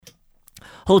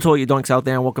Hello to all you Doinks out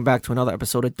there, and welcome back to another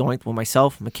episode of Doink with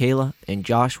myself, Michaela, and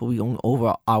Josh. We'll be going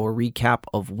over our recap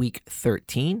of Week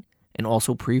 13 and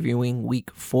also previewing Week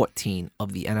 14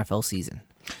 of the NFL season.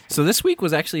 So this week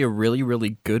was actually a really,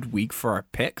 really good week for our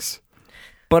picks,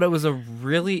 but it was a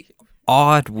really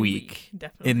odd week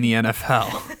in the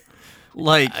NFL.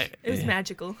 It was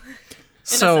magical.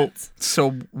 So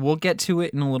we'll get to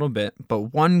it in a little bit, but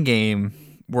one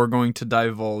game we're going to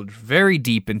divulge very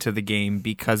deep into the game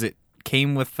because it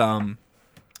came with some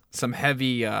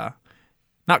heavy,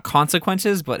 not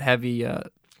consequences, but heavy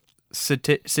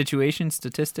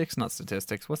statistics. Not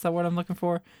statistics. What's that word I'm looking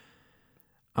for?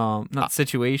 Not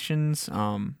situations.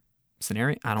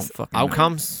 Scenario. I don't fucking know.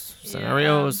 Outcomes,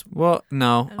 scenarios. Well,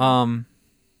 no.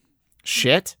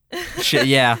 Shit.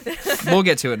 Yeah. We'll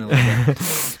get to it in a little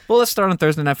bit. Well, let's start on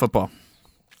Thursday Night Football.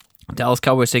 Dallas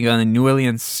Cowboys taking on the New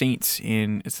Orleans Saints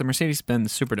it's the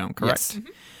Mercedes-Benz Superdome, correct?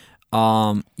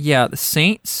 Yes. Yeah, the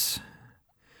Saints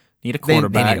need a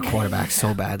quarterback. They need a quarterback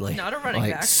so badly. Not a running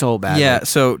back. So badly. Yeah,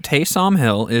 so Taysom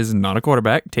Hill is not a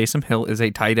quarterback. Taysom Hill is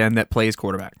a tight end that plays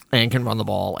quarterback. And can run the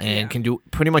ball and can do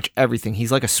pretty much everything.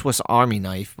 He's like a Swiss Army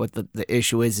knife, but the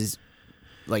issue is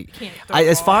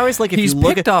as far as if he's you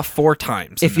look picked off 4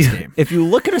 times if in this you game. if you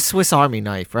look at a Swiss Army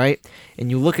knife, right, and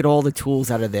you look at all the tools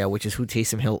that are there, which is who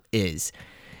Taysom Hill is,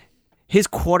 his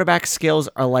quarterback skills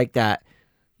are like that,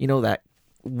 that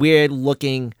weird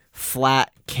looking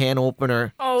flat can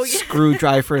opener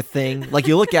screwdriver thing. Like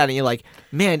you look at it and you're like,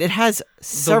 man, it has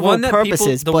several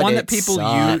purposes. The one that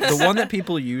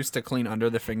people use to clean under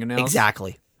the fingernails.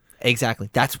 Exactly.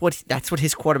 That's what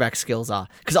his quarterback skills are.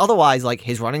 Because otherwise,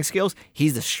 his running skills,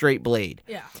 he's the straight blade.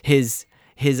 Yeah. His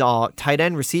tight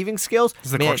end receiving skills,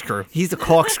 he's the corkscrew. He's the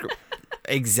corkscrew.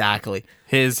 Exactly.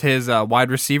 His wide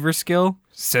receiver skill,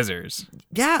 scissors.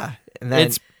 Yeah. And then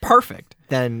it's perfect.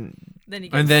 Then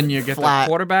you get the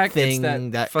quarterback thing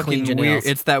it's that fucking weird. nails.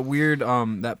 It's that weird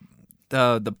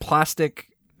the plastic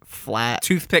flat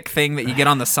toothpick thing that you get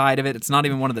on the side of it. It's not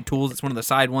even one of the tools. It's one of the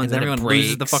side ones. And everyone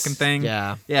loses the fucking thing.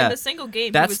 Yeah. In a single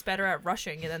game, he was better at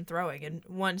rushing and then throwing in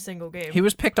one single game. He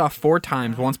was picked off 4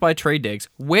 times, once by Trey Diggs,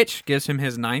 which gives him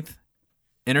his 9th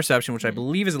interception, which I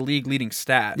believe is a league-leading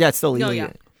stat. Yeah, it's still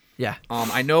league. Yeah.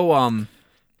 I know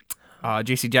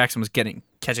J.C. Jackson was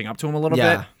catching up to him a little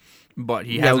bit. But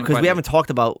he hasn't because we haven't talked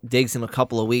about Diggs in a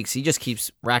couple of weeks. He just keeps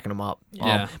racking them up.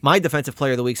 Yeah. My defensive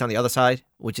player of the week's on the other side,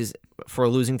 which is for a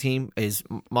losing team, is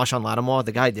Marshawn Lattimore.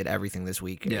 The guy did everything this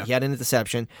week. Yeah. He had an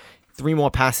interception, 3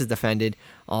 more passes defended.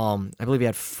 I believe he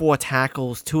had 4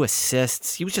 tackles, 2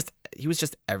 assists. He was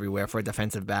just everywhere for a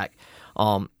defensive back.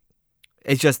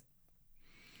 It's just,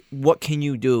 what can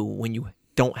you do when you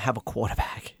don't have a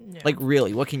quarterback? Yeah.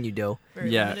 Really, what can you do?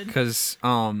 Because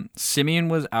Simeon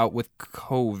was out with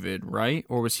COVID, right?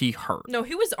 Or was he hurt? No,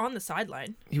 he was on the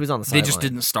sideline. He was on the sideline. They just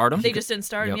didn't start him? They just didn't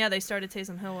start him. Yeah, they started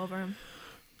Taysom Hill over him.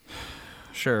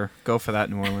 Sure, go for that,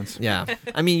 New Orleans. Yeah.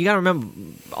 I mean, you got to remember,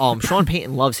 Sean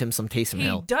Payton loves him some Taysom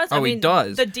Hill. He does. He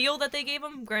does. The deal that they gave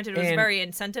him, granted, it was very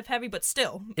incentive heavy, but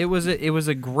still. It was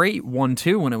a great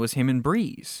 1-2 when it was him and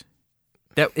Breeze.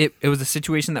 It was a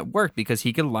situation that worked because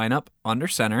he could line up under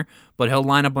center, but he'll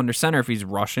line up under center if he's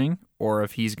rushing or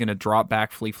if he's going to drop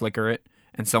back, flea flicker it,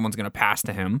 and someone's going to pass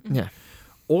to him. Yeah.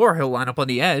 Or he'll line up on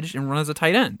the edge and run as a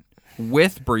tight end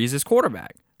with Breeze as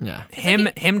quarterback. Yeah.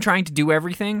 Him trying to do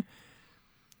everything,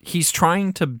 he's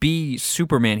trying to be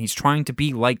Superman. He's trying to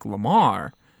be like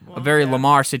Lamar, a very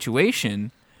Lamar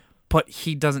situation. But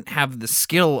he doesn't have the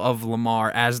skill of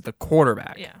Lamar as the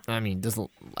quarterback. Yeah. I mean,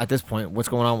 at this point, what's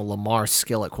going on with Lamar's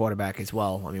skill at quarterback as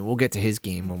well? I mean, we'll get to his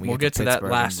game when we get to that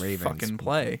Pittsburgh last and Ravens, fucking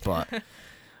play. But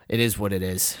it is what it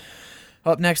is.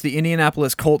 Up next, the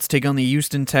Indianapolis Colts take on the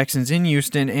Houston Texans in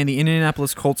Houston, and the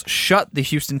Indianapolis Colts shut the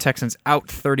Houston Texans out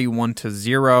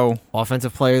 31-0.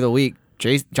 Offensive player of the week,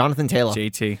 Jonathan Taylor.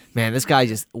 JT. Man, this guy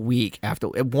just week after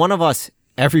one of us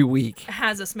every week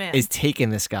has this man is taking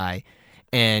this guy.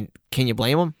 And can you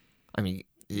blame him? I mean,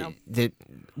 no.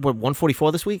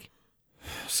 144 this week?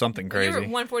 Something crazy. You were at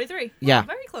 143. Yeah.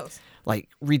 Very close.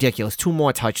 Ridiculous. 2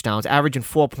 more touchdowns, averaging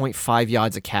 4.5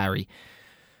 yards a carry.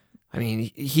 I mean,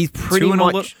 he's pretty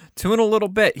much... 2 in a little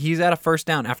bit. He's at a first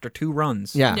down after 2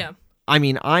 runs. Yeah. I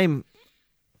mean, I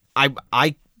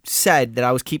said that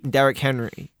I was keeping Derrick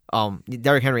Henry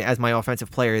as my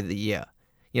offensive player of the year.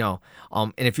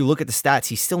 And if you look at the stats,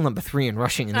 he's still number 3 in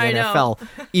rushing in the NFL,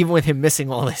 even with him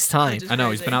missing all this time. I know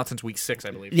he's been out since week 6,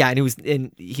 I believe. Yeah,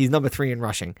 and he's number 3 in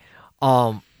rushing.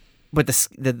 But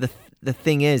the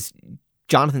thing is,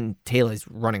 Jonathan Taylor's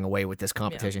running away with this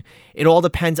competition. Yeah. It all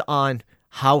depends on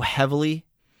how heavily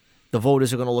the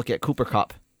voters are going to look at Cooper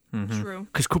Kupp True.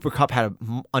 Because Cooper Kupp had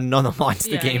another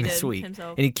monster Yeah, game he this did week.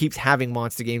 himself. And he keeps having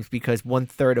monster games because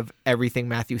 1/3 of everything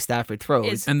Matthew Stafford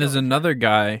throws. Is- And there's another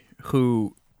guy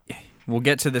who, we'll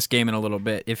get to this game in a little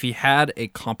bit. If he had a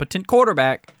competent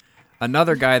quarterback,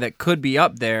 another guy that could be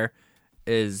up there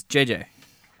is JJ,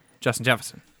 Justin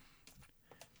Jefferson.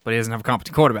 But he doesn't have a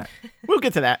competent quarterback. We'll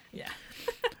get to that. Yeah.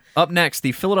 Up next,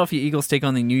 the Philadelphia Eagles take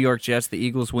on the New York Jets. The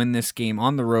Eagles win this game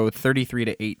on the road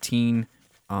 33-18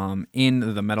 in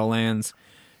the Meadowlands.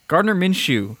 Gardner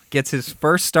Minshew gets his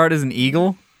first start as an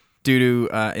Eagle due to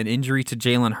an injury to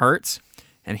Jalen Hurts,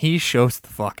 and he shows the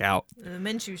fuck out. The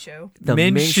Minshew show. The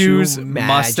Minshew's Minshew magic.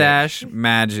 mustache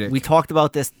magic. We talked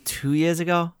about this 2 years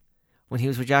ago when he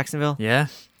was with Jacksonville. Yeah.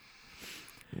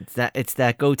 It's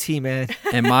that goatee, man.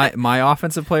 And my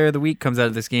offensive player of the week comes out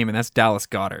of this game, and that's Dallas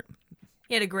Goedert.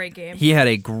 He had a great game. He had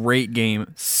a great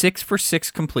game. 6 for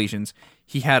 6 completions.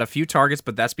 He had a few targets,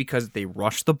 but that's because they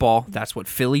rushed the ball. That's what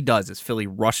Philly does, is Philly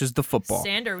rushes the football.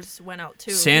 Sanders went out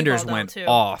too. Sanders He balled out, went too.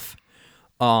 off.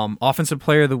 Offensive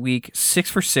player of the week, 6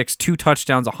 for 6, 2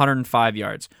 touchdowns, 105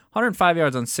 yards. 105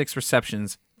 yards on 6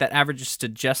 receptions. That averages to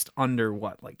just under,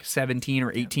 17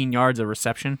 or 18 yards a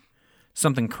reception?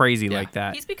 Something crazy like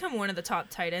that. He's become one of the top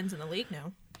tight ends in the league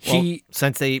now.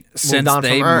 Since they Since moved on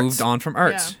they from Ertz. moved on from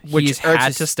Ertz. Yeah. Which He's Ertz had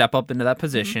is- to step up into that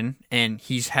position, and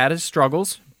he's had his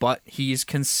struggles, but he's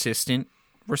consistent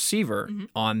receiver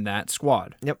on that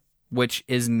squad. Yep. Which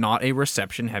is not a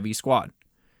reception-heavy squad.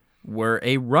 We're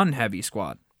a run-heavy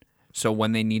squad. So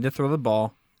when they need to throw the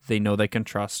ball, they know they can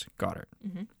trust Goddard.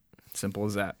 Simple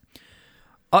as that.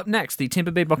 Up next, the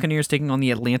Tampa Bay Buccaneers taking on the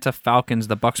Atlanta Falcons.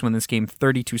 The Bucs win this game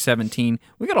 32-17.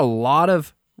 We got a lot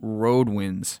of road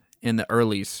wins in the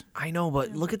earlies. I know,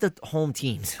 but look at the home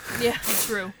teams. Yeah,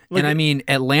 true. And I mean,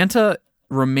 Atlanta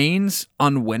remains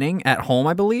unwinning at home,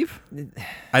 I believe.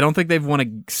 I don't think they've won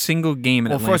a single game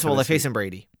in Well, Atlanta. first of all, they're this week. facing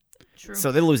Brady. True.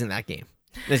 So they're losing that game.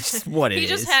 That's just what it he is.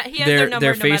 just had he had They're- their number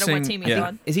they're no matter facing- what team he's yeah.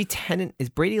 on. Is he 10? Is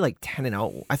Brady like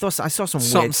 10-0? I saw some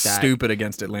Something weird stat. stupid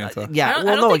against Atlanta. Yeah, I don't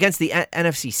well, no, think- against the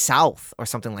NFC South or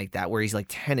something like that, where he's like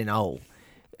 10-0.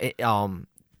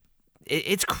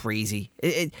 It's crazy.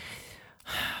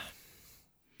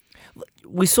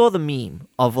 We saw the meme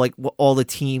of like what all the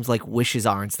teams like wishes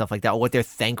are and stuff like that, what they're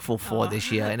thankful for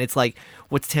this year, and it's like,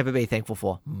 what's Tampa Bay thankful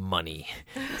for? Money.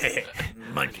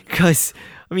 Because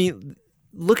I mean,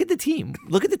 look at the team.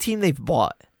 Look at the team they've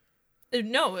bought.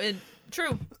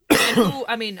 True. And who?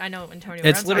 I mean, I know Antonio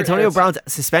It's Brown's literally- not, Antonio Brown's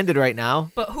suspended right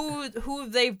now. but who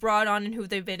they've brought on and who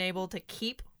they've been able to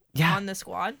keep Yeah. on the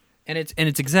squad? And it's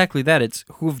exactly that. It's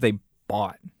who have they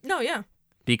bought? No, yeah.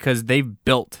 Because they've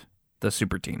built the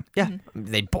super team. Yeah,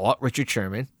 they bought Richard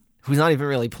Sherman, who's not even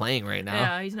really playing right now.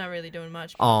 Yeah, he's not really doing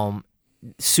much.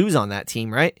 Sue's on that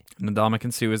team, right?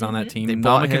 Ndamukong Suh is on that team. They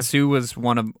bought him. Ndamukong Suh was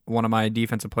one of my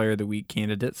defensive player of the week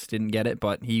candidates. Didn't get it,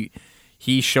 but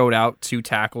he showed out, 2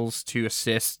 tackles, 2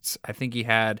 assists. I think he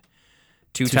had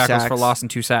 2 tackles for sacks. loss and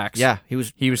 2 sacks. Yeah, he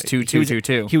was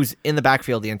 2-2-2-2. He was in the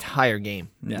backfield the entire game.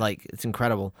 Yeah. Like, it's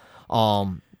incredible.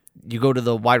 You go to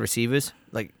the wide receivers,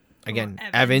 like again,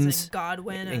 Evans, and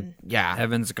Godwin, and yeah,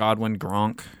 Evans, Godwin,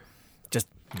 Gronk. just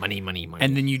money.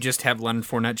 And then you just have Leonard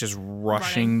Fournette just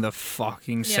rushing the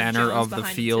fucking center Jones of the behind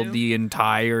him, field too. the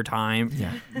entire time.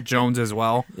 Yeah. Jones as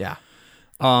well. yeah.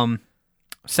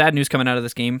 Sad news coming out of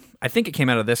this game. I think it came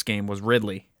out of this game was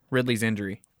Ridley's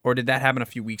injury. Or did that happen a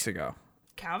few weeks ago?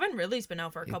 Calvin Ridley's been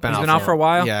out for a couple. He's weeks been out now. for a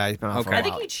while? Yeah, he's been out for Okay. a I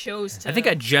think while. he chose to. I think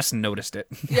I just noticed it.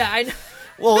 Yeah, I know.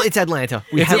 Well, it's Atlanta.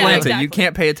 We It's have Atlanta. exactly. You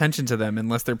can't pay attention to them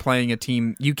unless they're playing a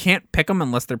team. You can't pick them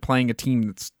unless they're playing a team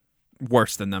that's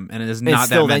worse than them, and it is and not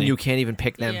still, that many. then you can't even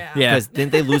pick them. Yeah. Yeah. Because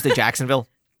didn't they lose to Jacksonville?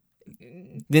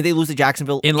 Didn't they lose to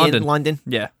Jacksonville In London. London?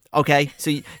 Yeah. Okay,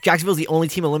 so Jacksonville's the only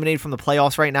team eliminated from the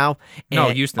playoffs right now. No,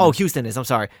 And- Houston Oh, is. Houston is. I'm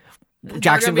sorry. They're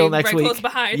Jacksonville gonna be next right week. close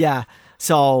behind. Yeah.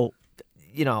 So,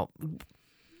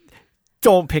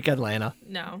 don't pick Atlanta.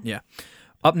 No. Yeah.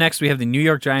 Up next, we have the New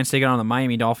York Giants taking on the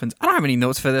Miami Dolphins. I don't have any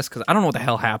notes for this because I don't know what the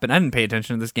hell happened. I didn't pay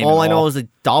attention to this game. All at I know is the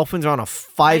Dolphins are on a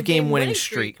 5-game winning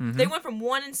streak. They went from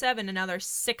 1-7 and now they're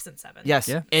 6-7. Yes.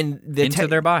 Yeah. And they're into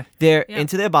their bye. They're Yeah.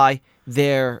 into their bye.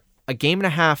 They're a game and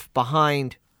a half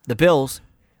behind the Bills,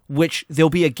 which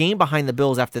there'll be a game behind the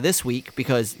Bills after this week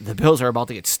because the Bills are about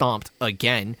to get stomped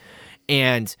again,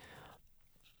 and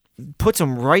puts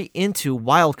them right into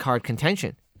wild card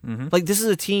contention. Like, this is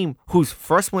a team whose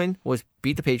first win was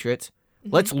beat the Patriots.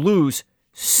 Let's lose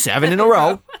 7 in a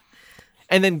row,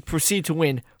 and then proceed to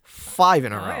win 5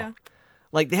 in a row. yeah.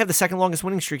 Like, they have the second longest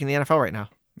winning streak in the NFL right now.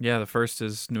 Yeah, the first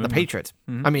is New The England. Patriots.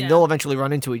 Mhm. I mean, Yeah. they'll eventually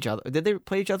run into each other. Did they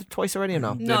play each other twice already or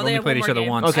no? They've No, only they have played one each more other game.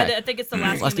 once. Okay. I think it's the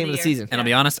last, Last game of the year. season. And I'll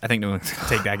be honest, I think New England's going to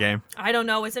take that game. I don't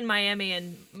know. It's in Miami,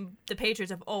 and the Patriots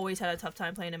have always had a tough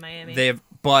time playing in Miami. They have,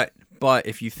 but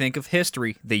if you think of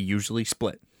history, they usually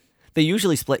split. They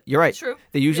usually split. You're right. It's true.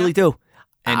 They usually do.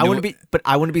 And I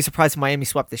wouldn't be surprised if Miami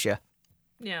swept this year.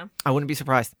 Yeah. I wouldn't be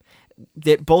surprised.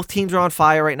 Both teams are on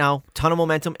fire right now. Ton of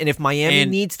momentum. And if Miami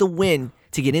needs to win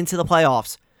to get into the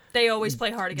playoffs, They always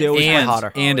play hard They against always the play Jets.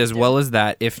 harder. And Always as do. well as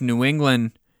that, if New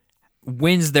England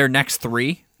wins their next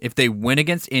 3, if they win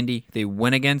against Indy, they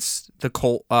win against the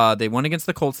Colts, they win against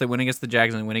the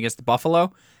Jags, and they win against the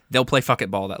Buffalo, they'll play fuck it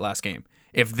ball that last game.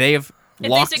 If they've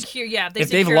locked, if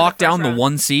they've locked down the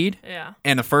 1 seed Yeah.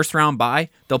 and the first round bye,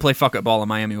 they'll play fuck it ball, and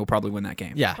Miami will probably win that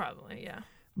game. yeah. Probably, yeah.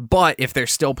 But if they're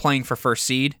still playing for first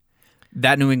seed,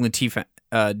 that New England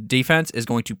defense is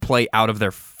going to play out of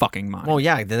their fucking mind. Well,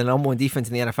 yeah, they're the number one defense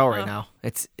in the NFL right now.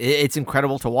 It's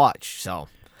incredible to watch. So,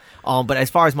 but as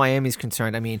far as Miami's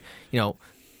concerned, I mean,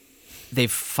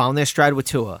 they've found their stride with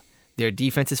Tua. Their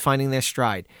defense is finding their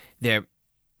stride. They're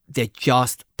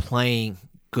just playing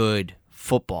good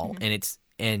football, and it's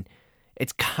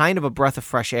kind of a breath of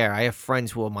fresh air. I have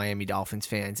friends who are Miami Dolphins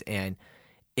fans, and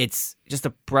it's just a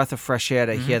breath of fresh air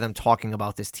to hear them talking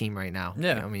about this team right now. Yeah.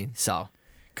 You know what I mean, so.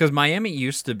 Because Miami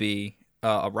used to be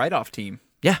a write-off team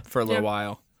Yeah. for a little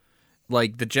while,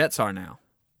 like the Jets are now.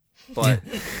 But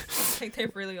I think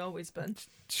they've really always been.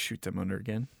 shoot them under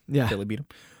again. Yeah. Philly beat them.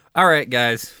 All right,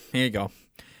 guys, here you go.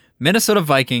 Minnesota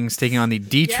Vikings taking on the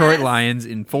Detroit Yes. Lions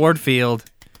in Ford Field.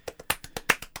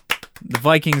 The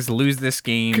Vikings lose this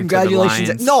game. Congratulations.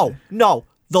 To the Lions. No.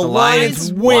 The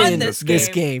Lions Lions win won this this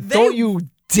game. game. Don't They you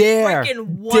dare freaking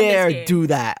won this game. do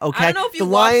that, okay? I don't know if you the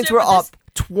watched Lions it, were but up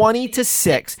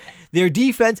 20-6. Their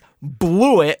defense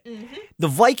blew it. Mm-hmm. The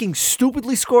Vikings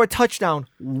stupidly score a touchdown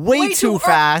way too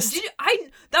fast.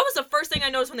 That was the first thing I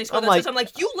noticed when they scored I'm that like- touchdown. I'm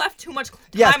like, you left too much time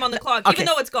Yes, on the clock, okay. even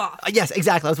though it's Goff. Yes,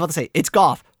 exactly. I was about to say, it's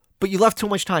golf, but you left too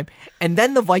much time. And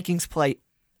then the Vikings play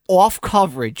off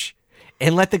coverage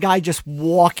and let the guy just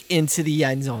walk into the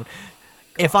end zone.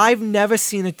 If I've never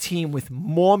seen a team with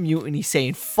more mutiny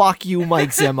saying, fuck you,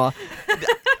 Mike Zimmer.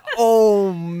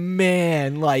 Oh,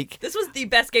 man. Like, This was the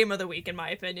best game of the week, in my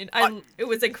opinion. It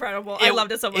was incredible. I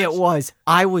loved it so much. It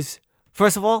was.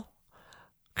 First of all,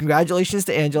 congratulations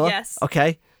to Angela. Yes.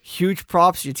 Okay. Huge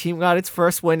props. Your team got its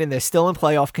first win, and they're still in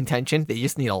playoff contention. They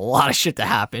just need a lot of shit to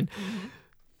happen. Mm-hmm.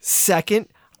 Second,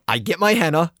 I get my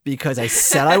henna because I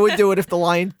said I would do it if the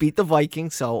Lions beat the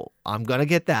Vikings, so I'm going to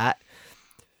get that.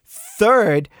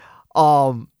 Third,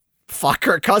 fuck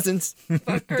Kirk Cousins.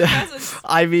 Fuck Kirk Cousins.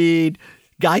 I mean,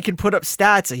 guy can put up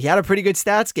stats. He had a pretty good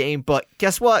stats game, but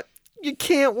guess what? You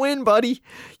can't win, buddy.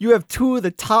 You have 2 of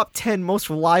the top 10 most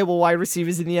reliable wide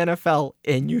receivers in the NFL,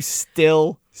 and you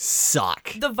still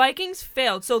suck. The Vikings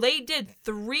failed. So they did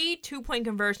 3 2-point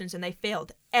conversions, and they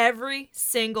failed every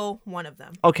single one of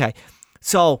them. Okay,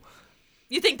 so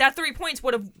You think that 3 points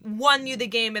would have won you the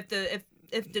game if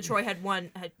Detroit had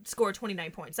scored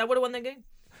 29 points? That would have won the game.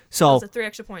 so Those are 3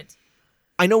 extra points.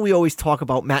 I know we always talk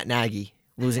about Matt Nagy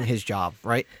losing his job,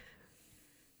 right?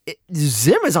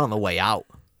 Zim is on the way out.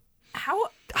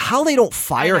 How they don't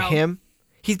fire know. him?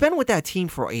 He's been with that team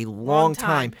for a long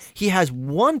time. time. He has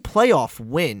 1 playoff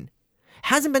win.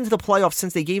 Hasn't been to the playoffs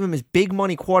since they gave him his big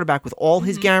money quarterback with all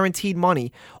his guaranteed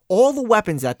money, all the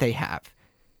weapons that they have.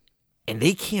 And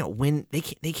they can't win. They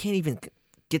can't even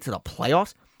get to the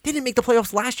playoffs. They didn't make the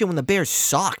playoffs last year when the Bears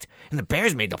sucked, and the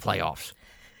Bears made the playoffs.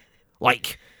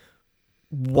 Like,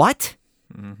 what?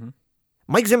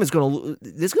 Mike Zim is going to.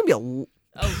 There's going to be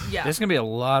Oh, yeah. There's going to be a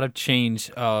lot of change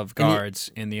of guards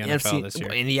in the NFL this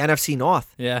year. in the NFC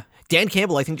North. Yeah. Dan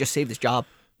Campbell, I think, just saved his job.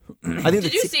 I think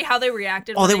Did you see how they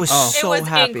reacted? Oh, when they were It so was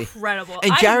happy. incredible.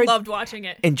 And I loved watching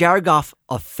it. And Jared Goff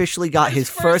officially got his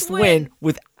first win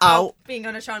without. Being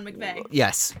on a Sean McVay.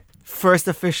 Yes. First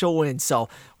official win. So,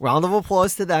 round of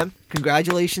applause to them.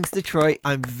 Congratulations, Detroit.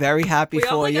 I'm very happy We for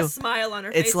all like you. a smile on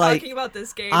our It's face like, talking about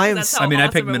this game. I am That's so- how I mean, I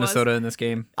awesome picked it was. Minnesota in this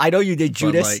game. I know you did,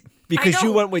 Judas, like- because I you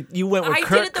know. went with I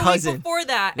Kirk did it the Cousins. week before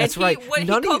that. That's and right. He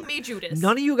None of called you- me Judas.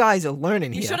 None of you guys are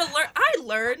learning You here. should have learned. I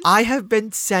learned. I have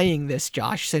been saying this,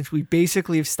 Josh, since we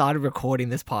basically have started recording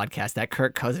this podcast that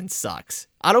Kirk Cousins sucks.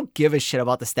 I don't give a shit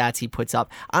about the stats he puts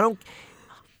up.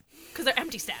 Because they're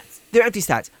empty stats. They're empty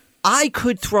stats. I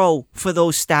could throw for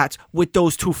those stats with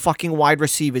those 2 fucking wide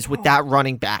receivers with that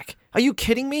running back. Are you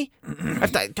kidding me?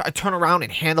 If I turn around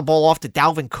and hand the ball off to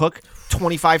Dalvin Cook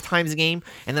 25 times a game,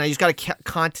 and then I just got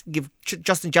to give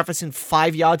Justin Jefferson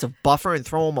 5 yards of buffer and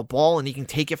throw him a ball, and he can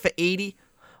take it for 80.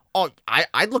 Oh,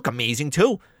 I'd look amazing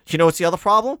too. You know what's the other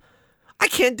problem? I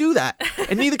can't do that,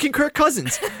 and neither can Kirk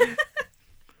Cousins.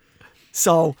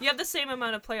 So You have the same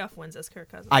amount of playoff wins as Kirk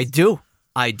Cousins. I do,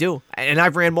 and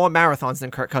I've ran more marathons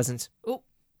than Kirk Cousins. Ooh.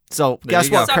 So There guess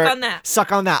you go. what, Suck Kirk? on that.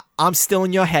 Suck on that. I'm still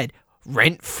in your head,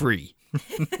 rent free.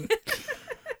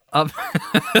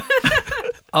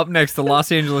 Up next, the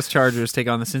Los Angeles Chargers take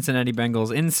on the Cincinnati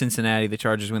Bengals in Cincinnati. The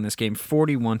Chargers win this game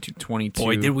 41-22.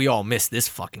 Boy, did we all miss this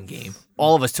fucking game.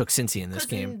 All of us took Cincy in this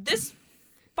 'Cause game. in this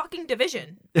fucking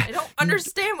division, I don't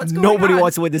understand what's going on. Nobody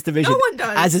wants to win this division. No one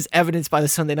does. As is evidenced by the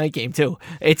Sunday night game, too.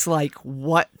 It's like,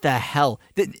 what the hell?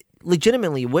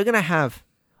 Legitimately, we're going to have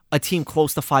a team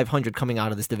close to 500 coming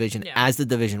out of this division Yeah. as the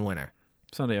division winner.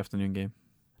 Sunday afternoon game.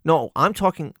 No, I'm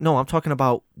talking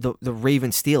about the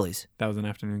Ravens Steelers. That was an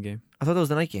afternoon game. I thought that was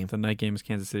the night game. The night game is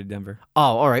Kansas City Denver. Oh,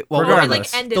 all right. Well, It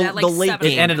Regardless. like ended The- at like the late 7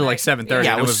 game. It ended at at like night. 7:30.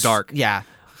 Yeah. and it was dark. Yeah.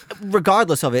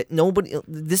 Regardless of it,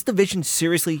 this division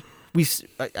seriously,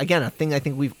 again, a thing I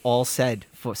think we've all said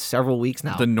for several weeks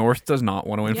now. The North does not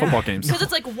want to win Yeah. football games. Because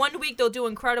it's like 1 week they'll do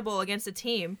incredible against a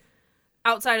team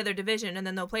outside of their division, and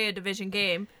then they'll play a division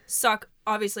game, suck,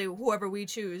 obviously, whoever we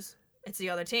choose. It's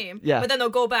the other team. Yeah. But then they'll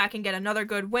go back and get another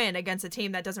good win against a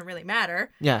team that doesn't really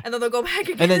matter. Yeah. And then they'll go back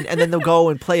again. and then they'll go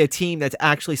and play a team that's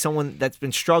actually someone that's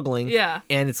been struggling. Yeah.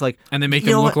 And it's like, And they make you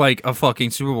them know look what? like a fucking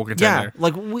Super Bowl Yeah, contender.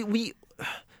 like we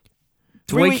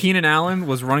The way week- Keenan Allen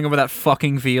was running over that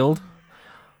fucking field.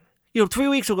 3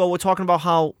 weeks ago we're talking about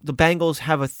how the Bengals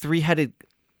have a three-headed,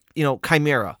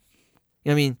 chimera. You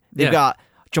know what I mean? They've Yeah. got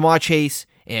Jamar Chase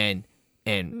and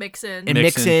Mixon.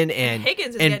 Mixon and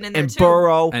Higgins is and, getting in there and too.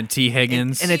 Burrow And T.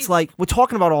 Higgins. and it's like we're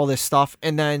talking about all this stuff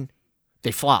and then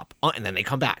they flop and then they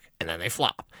come back and then they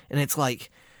flop and it's like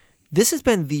this has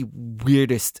been the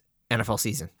weirdest NFL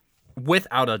season.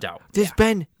 without a doubt. There's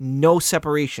been no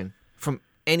separation from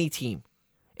any team,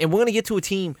 and we're gonna get to a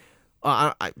team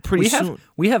pretty soon.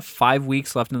 We have 5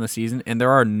 weeks left in the season, and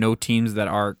there are no teams that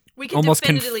are We can almost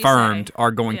definitively confirmed say. are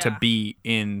going to Yeah. be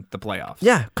in the playoffs.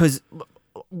 Yeah, because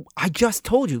I just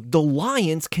told you the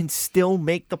Lions can still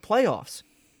make the playoffs.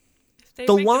 If they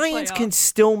The make Lions can playoffs.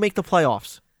 still make the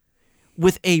playoffs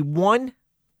with a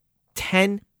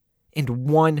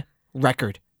 1-10-1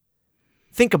 record.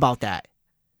 Think about that.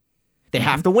 They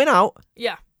have to win out,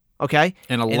 Yeah. okay?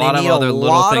 And a they lot of need a other little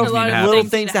lot things of need to happen. little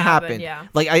Things things need to to happen. happen, yeah.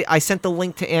 Like I sent the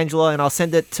link to Angela, and I'll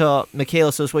send it to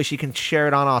Michaela so this way she can share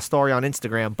it on our story on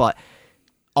Instagram. But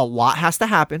a lot has to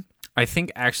happen. I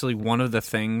think actually one of the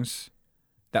things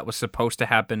that was supposed to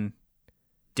happen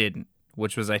didn't,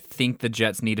 which was I think the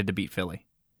Jets needed to beat Philly.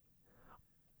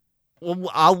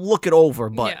 Well, I'll look it over,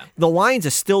 but Yeah. the Lions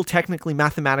are still technically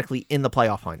mathematically in the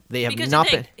playoff hunt. They have Because not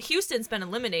you been. think Houston's been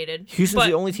eliminated. Houston's but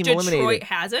the only team Detroit eliminated.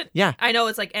 hasn't. Yeah. I know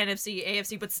it's like NFC,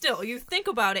 AFC, but still, you think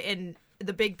about it in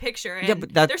the big picture, and Yeah,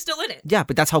 but that- they're still in it. Yeah,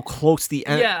 but that's how close the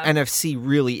Yeah. NFC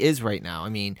really is right now. I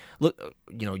mean, look,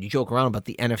 you joke around about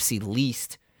the NFC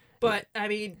least. But I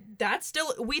mean, that's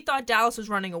still. We thought Dallas was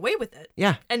running away with it,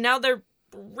 Yeah, and now they're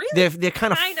really. they're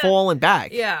kind of Kinda- falling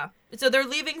back. Yeah. So they're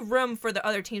leaving room for the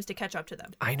other teams to catch up to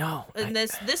them. I know. And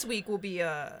this week will be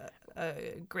a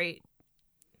great,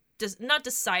 not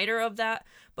decider of that,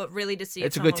 but really to see. if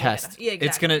It's a good someone will get test. Yeah,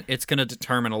 exactly. It's gonna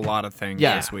determine a lot of things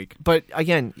Yeah. this week. But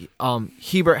again,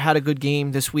 Hebert had a good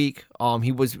game this week.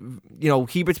 He was,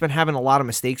 Hebert's been having a lot of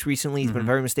mistakes recently. He's been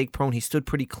very mistake prone. He stood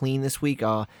pretty clean this week.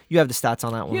 You have the stats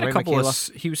on that one, He had right, a couple Michaela?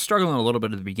 he was struggling a little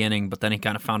bit at the beginning, but then he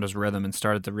kind of found his rhythm and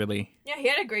started to really. Yeah, he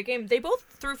had a great game. They both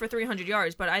threw for 300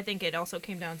 yards, but I think it also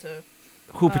came down to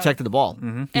Who protected the ball?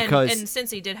 Because and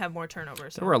since he did have more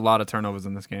turnovers. There were a lot of turnovers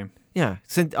in this game. yeah,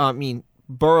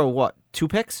 Burrow 2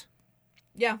 picks?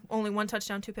 Yeah, only one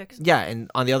touchdown, 2 picks. Yeah,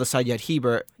 and on the other side you had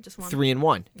Hebert Just one.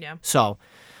 3-1. Yeah. So,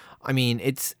 I mean,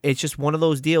 it's just one of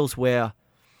those deals where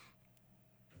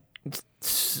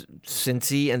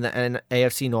Cincy and the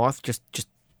AFC North just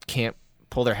can't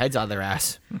pull their heads out of their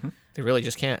ass. They really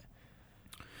just can't.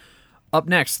 Up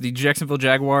next, the Jacksonville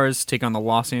Jaguars take on the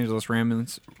Los Angeles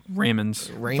Rams. The Raymond's?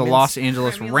 Los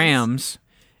Angeles Romulans. Rams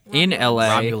in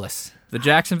LA. Romulus. The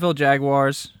Jacksonville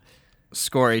Jaguars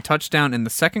score a touchdown in the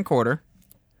second quarter,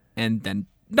 and then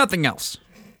nothing else.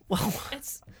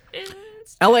 It's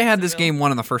LA had this Jacksonville. game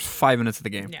won in the first 5 minutes of the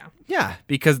game. Yeah. Yeah.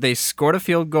 Because they scored a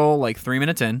field goal like 3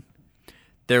 minutes in.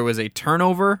 There was a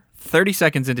turnover 30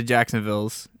 seconds into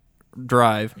Jacksonville's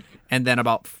drive, and then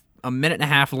about a minute and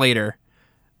a half later,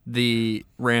 the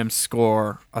Rams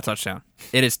score a touchdown.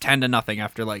 It is 10-0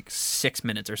 after like 6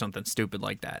 minutes or something stupid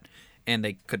like that, and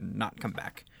they could not come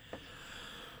back.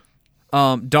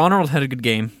 Donald had a good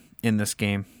game in this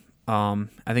game. I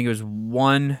think it was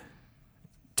 1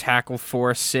 tackle,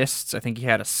 4 assists. I think he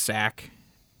had a sack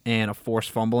and a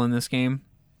forced fumble in this game.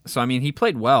 So, I mean, he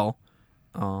played well.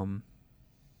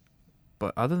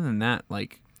 But other than that,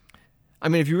 like, I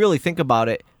mean, if you really think about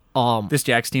it, this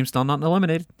Jags team's still not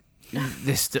eliminated.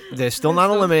 they're still not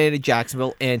eliminated,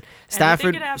 Jacksonville, and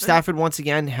Anything could happen. Stafford once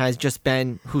again has just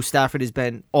been who Stafford has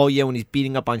been all year when he's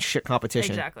beating up on shit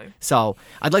competition. Exactly. So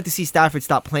I'd like to see Stafford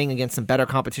stop playing against some better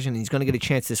competition, and he's going to get a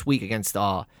chance this week against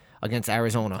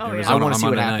Arizona. Oh, yeah. I want to see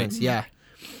what Monday happens. night. Yeah.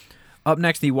 Up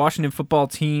next, the Washington football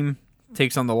team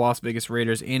takes on the Las Vegas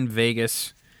Raiders in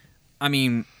Vegas. I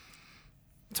mean,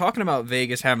 talking about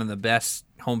Vegas having the best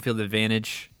home field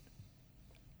advantage,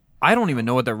 I don't even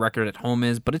know what their record at home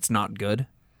is, but it's not good.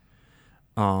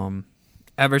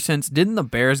 Ever since, didn't the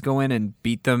Bears go in and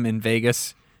beat them in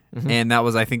Vegas? Mm-hmm. And that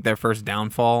was, I think, their first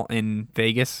downfall in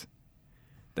Vegas.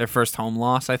 Their first home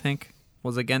loss, I think,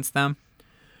 was against them.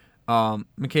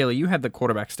 Michaela, you had the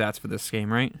quarterback stats for this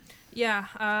game, right? Yeah.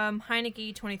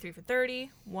 Heineke, 23 for 30,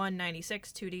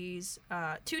 196, 2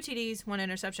 TDs, 1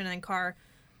 interception, and then Carr,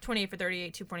 28 for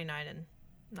 38, 249, and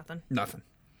nothing. Nothing.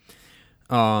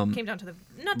 Came down to the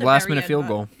last very minute end, field but,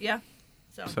 goal. Yeah.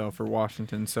 So for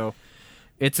Washington,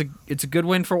 it's a good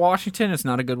win for Washington. It's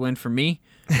not a good win for me,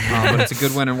 but it's a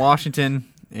good win in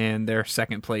Washington, and they're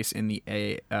second place in the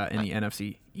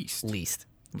NFC East. Least.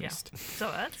 Yeah. So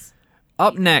that's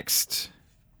Up next,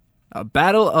 a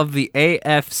battle of the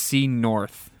AFC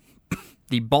North.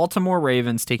 The Baltimore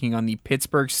Ravens taking on the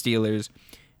Pittsburgh Steelers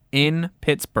in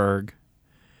Pittsburgh.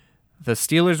 The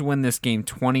Steelers win this game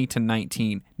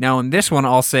 20-19. Now, in this one,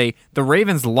 I'll say the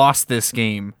Ravens lost this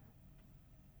game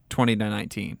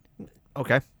 20-19.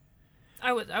 Okay.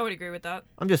 I would agree with that.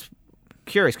 I'm just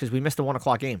curious because we missed the 1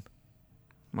 o'clock game.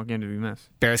 What game did we miss?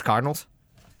 Bears Cardinals.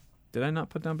 Did I not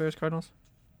put down Bears Cardinals?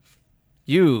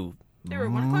 You They were a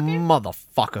 1 o'clock game?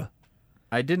 motherfucker.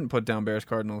 I didn't put down Bears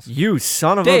Cardinals. You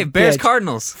son of a Dave, Bears bitch.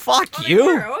 Cardinals. Fuck Oh, they you.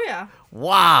 were. Oh, yeah.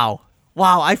 Wow.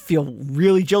 I feel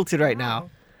really jilted right now.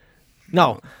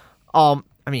 No. I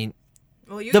mean,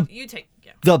 Well, you take...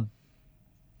 Yeah.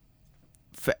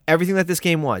 for everything that this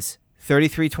game was,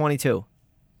 33-22.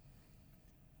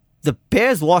 The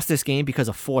Bears lost this game because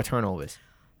of 4 turnovers.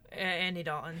 Andy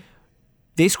Dalton.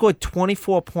 They scored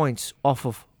 24 points off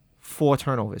of 4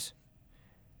 turnovers.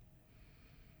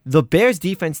 The Bears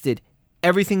defense did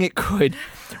everything it could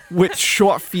with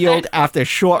short field after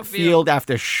short field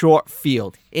after short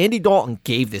field. Andy Dalton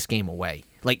gave this game away.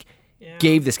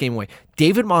 Gave this game away.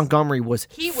 David Montgomery was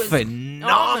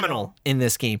phenomenal in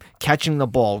this game, catching the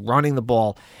ball, running the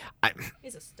ball.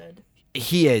 He's a stud.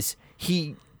 He is.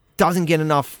 He doesn't get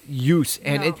enough use,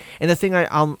 and and the thing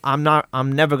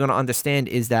I'm never gonna understand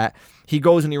is that he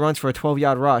goes and he runs for a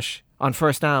 12-yard rush on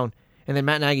first down, and then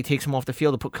Matt Nagy takes him off the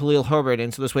field to put Khalil Herbert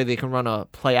in, so this way they can run a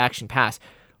play action pass.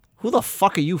 Who the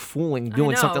fuck are you fooling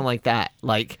doing something like that?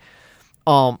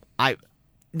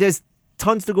 There's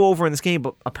tons to go over in this game,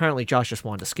 but apparently Josh just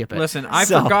wanted to skip it. Listen, I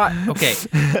forgot. Okay.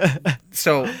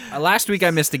 So last week I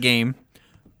missed a game,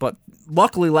 but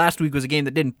luckily last week was a game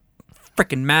that didn't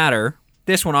freaking matter.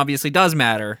 This one obviously does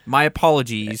matter. My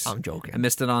apologies. I'm joking. I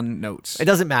missed it on notes. It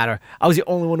doesn't matter. I was the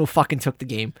only one who fucking took the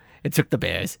game. It took the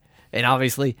Bears. And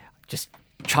obviously, just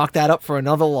chalk that up for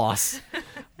another loss.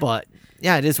 But,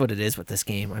 yeah, it is what it is with this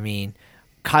game. I mean,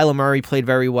 Kyler Murray played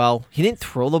very well. He didn't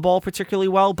throw the ball particularly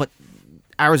well, but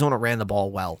Arizona ran the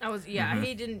ball well.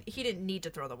 He didn't need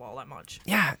to throw the ball that much.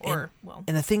 Yeah.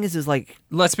 And the thing is like...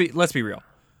 Let's be real.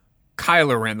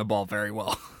 Kyler ran the ball very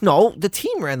well. No, the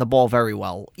team ran the ball very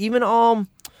well. Even Connor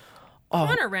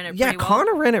ran it pretty well.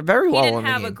 Connor ran it very well. He didn't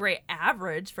have a great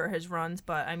average for his runs,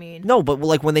 but I mean... No, but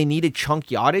like when they needed chunk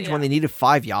yardage, when they needed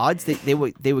 5 yards, they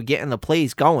were getting the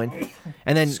plays going.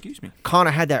 And then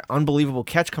Connor had that unbelievable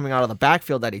catch coming out of the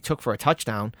backfield that he took for a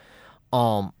touchdown.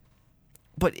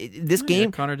 But this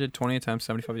game... Connor did 20 attempts,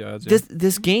 75 yards.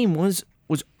 This game was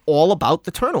all about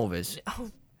the turnovers.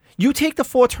 You take the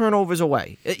 4 turnovers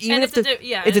away. Even if it's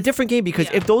a different game because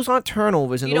if those aren't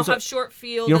turnovers and you those don't have short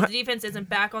field, the defense isn't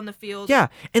back on the field. Yeah,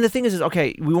 and the thing is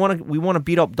okay, we want to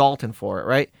beat up Dalton for it,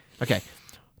 right? Okay,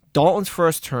 Dalton's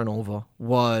first turnover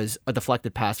was a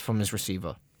deflected pass from his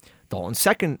receiver. Dalton's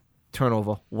second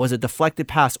turnover was a deflected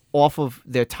pass off of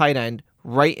their tight end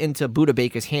right into Budda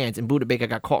Baker's hands, and Budda Baker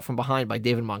got caught from behind by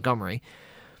David Montgomery.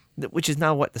 Which is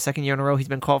now, the second year in a row he's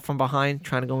been caught from behind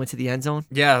trying to go into the end zone?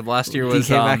 Yeah, last year was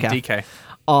DK.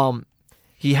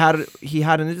 He had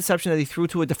an interception that he threw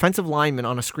to a defensive lineman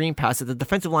on a screen pass that the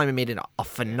defensive lineman made a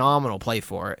phenomenal play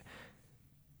for it.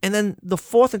 And then the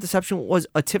 4th interception was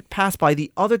a tipped pass by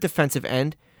the other defensive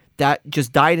end that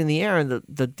just died in the air, and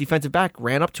the defensive back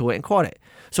ran up to it and caught it.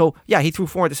 So, yeah, he threw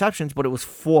 4 interceptions, but it was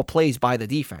 4 plays by the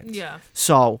defense. Yeah.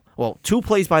 So, 2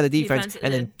 plays by the defense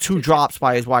and then 2 drops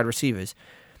by his wide receivers.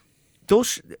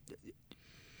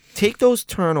 take those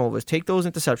turnovers, take those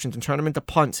interceptions, and turn them into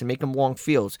punts and make them long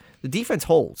fields. The defense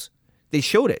holds. They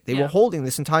showed it. They were holding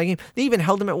this entire game. They even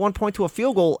held them at one point to a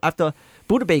field goal after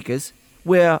Buda Baker's,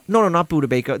 where no, not Buda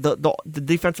Baker, the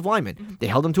defensive lineman. Mm-hmm. They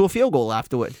held them to a field goal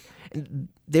afterward. And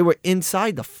they were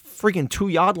inside the freaking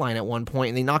 2-yard line at one point,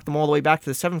 and they knocked them all the way back to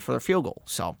the 7 for their field goal.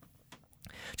 So,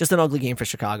 just an ugly game for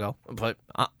Chicago, but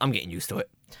I'm getting used to it.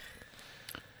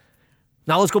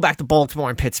 Now let's go back to Baltimore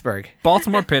and Pittsburgh.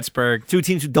 Baltimore-Pittsburgh. Two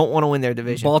teams who don't want to win their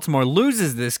division. Baltimore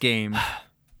loses this game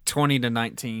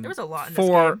 20-19. There was a lot in this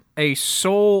for game. a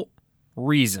sole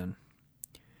reason.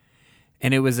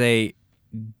 And it was a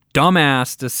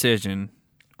dumbass decision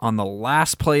on the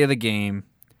last play of the game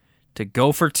to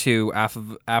go for 2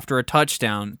 after a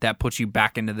touchdown that puts you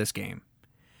back into this game.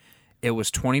 It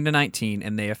was 20-19,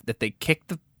 and they kicked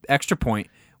the extra point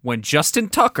when Justin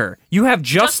Tucker, you have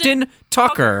Justin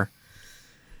Tucker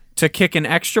to kick an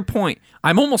extra point.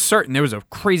 I'm almost certain there was a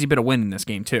crazy bit of wind in this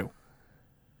game too.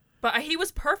 But he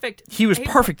was perfect. He was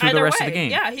perfect through the rest of the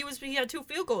game. Yeah, he had 2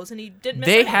 field goals and he didn't miss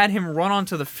They anything. had him run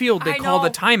onto the field. They called the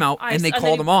timeout and they then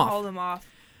called he him off. Called him off.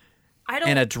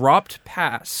 And a dropped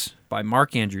pass by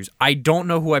Mark Andrews. I don't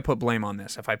know who I put blame on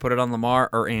this. If I put it on Lamar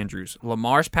or Andrews.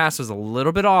 Lamar's pass was a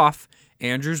little bit off.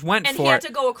 Andrews went and for it. he had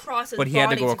to go across his body. But he had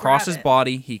to go across his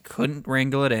body. He couldn't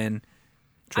wrangle it in.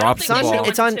 Drops the ball.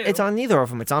 It's on neither of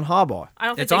them. It's on Harbaugh. I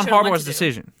don't think It's on Harbaugh's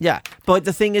decision. Yeah, but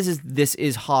the thing is this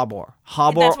is Harbaugh.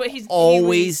 Harbaugh That's what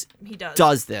always he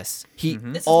does this. He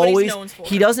This is always what he's known for.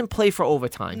 he doesn't play for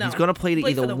overtime. No. He's going to play to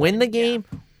either for the win the win, game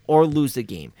or lose the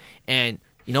game. And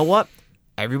you know what?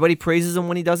 Everybody praises him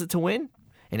when he does it to win,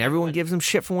 and everyone gives him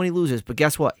shit for when he loses. But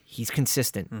guess what? He's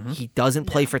consistent. Mm-hmm. He doesn't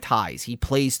play for ties. He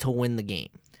plays to win the game.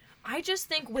 I just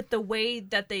think with the way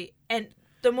that the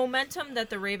momentum that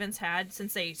the Ravens had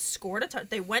since they scored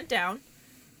they went down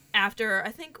after,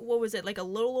 I think, what was it, like a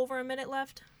little over a minute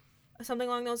left? Something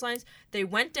along those lines. They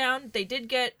went down. They did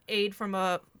get aid from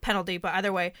a penalty, but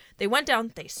either way, they went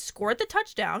down. They scored the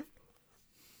touchdown.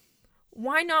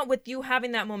 Why not with you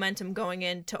having that momentum going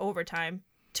into overtime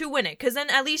to win it? Because then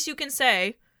at least you can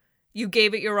say you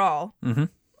gave it your all. Mm-hmm.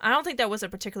 I don't think that was a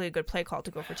particularly good play call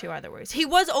to go for 2 either ways. He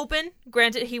was open.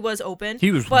 Granted, he was open.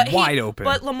 He was wide open.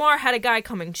 But Lamar had a guy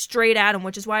coming straight at him,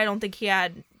 which is why I don't think he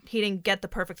didn't get the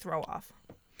perfect throw off.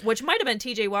 Which might have been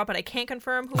TJ Watt, but I can't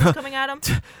confirm who was coming at him.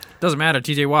 Doesn't matter.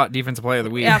 TJ Watt, defensive player of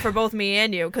the week. Yeah, for both me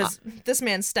and you, because this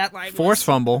man's stat line Forced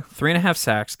fumble, 3.5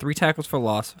 sacks, 3 tackles for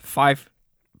loss, 5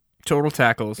 total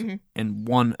tackles, and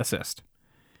 1 assist.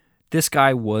 This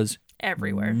guy was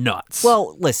everywhere. Nuts.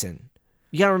 Well, listen,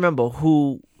 you got to remember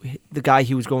who the guy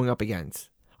he was going up against.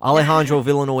 Alejandro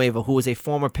Villanueva, who was a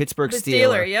former Pittsburgh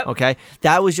Steeler. Yep. Okay?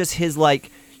 That was just his,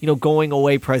 going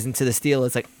away present to the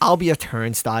Steelers. Like, I'll be a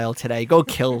turnstile today. Go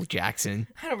kill Jackson.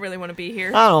 I don't really want to be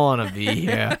here. I don't want to be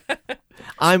here.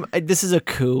 This is a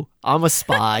coup. I'm a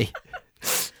spy.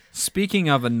 Speaking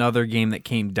of another game that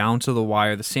came down to the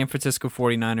wire, the San Francisco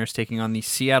 49ers taking on the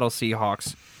Seattle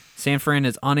Seahawks. San Fran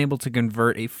is unable to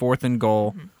convert a 4th and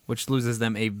goal, which loses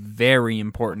them a very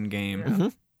important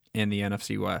game in the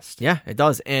NFC West. Yeah, it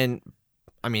does. And,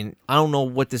 I don't know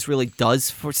what this really does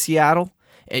for Seattle,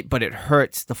 but it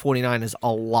hurts the 49ers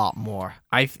a lot more.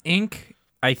 I think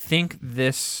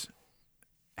this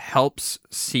helps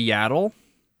Seattle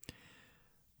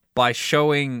by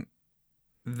showing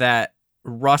that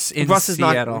Russ is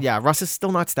Seattle. Russ is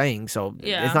still not staying, so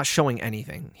it's not showing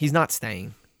anything. He's not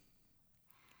staying.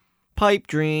 Pipe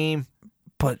dream.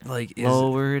 But,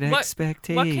 lowered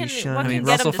expectation. what can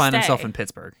Russ will find stay? himself in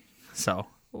Pittsburgh. So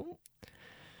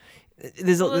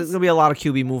there's going to be a lot of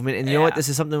QB movement, and you know what? This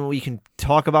is something we can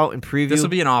talk about and preview. This will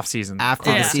be an off-season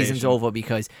after the season's over,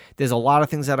 because there's a lot of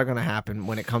things that are going to happen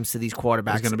when it comes to these quarterbacks.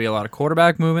 There's going to be a lot of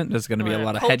quarterback movement. There's going to be a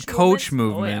lot of head coach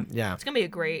movement. Yeah, it's going to be a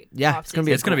great. It's going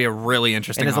to be a really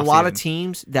interesting. And there's a lot of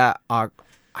teams that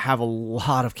have a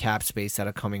lot of cap space that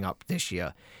are coming up this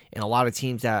year, and a lot of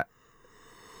teams that.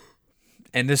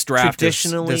 And this draft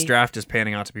is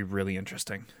panning out to be really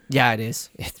interesting. Yeah, it is.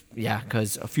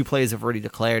 Because a few players have already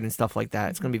declared and stuff like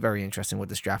that. It's going to be very interesting what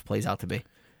this draft plays out to be.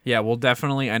 Yeah, we'll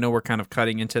definitely. I know we're kind of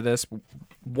cutting into this.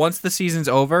 Once the season's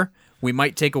over, we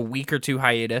might take a week or 2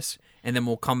 hiatus, and then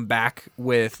we'll come back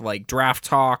with draft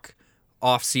talk,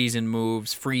 off-season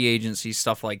moves, free agency,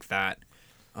 stuff like that,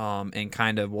 and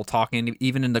kind of we'll talk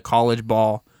even into college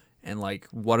ball and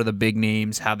what are the big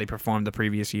names, how they performed the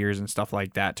previous years, and stuff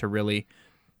like that to really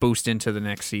boost into the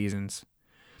next seasons.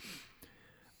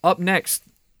 Up next,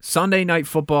 Sunday Night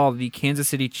Football, the Kansas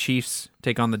City Chiefs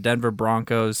take on the Denver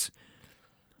Broncos.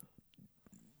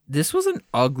 This was an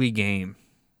ugly game.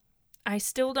 I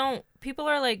still don't. People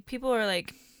are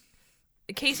like,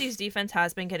 Casey's defense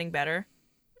has been getting better.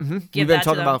 We've give been that to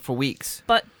talking them. about it for weeks.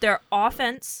 But their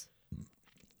offense,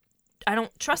 I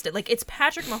don't trust it. Like, it's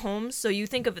Patrick Mahomes, so you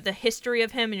think of the history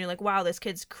of him, and you're like, wow, this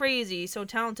kid's crazy, so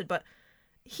talented. But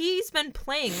he's been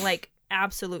playing like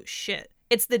absolute shit.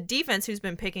 It's the defense who's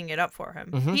been picking it up for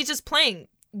him. He's just playing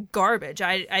garbage.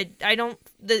 I don't.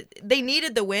 They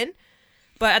needed the win,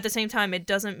 but at the same time, it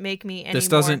doesn't make me any This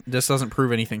doesn't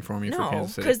prove anything for me for No,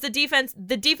 Kansas City. because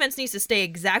the defense needs to stay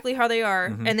exactly how they are,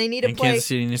 and they need to And play. Kansas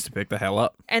City needs to pick the hell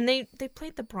up. And they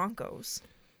played the Broncos.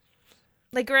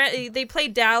 Like, they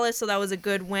played Dallas, so that was a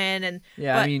good win. And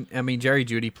Yeah, but, I mean, Jerry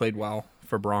Jeudy played well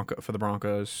for the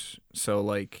Broncos. So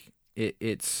like,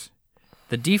 it's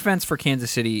the defense for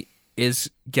Kansas City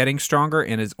is getting stronger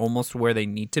and is almost where they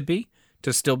need to be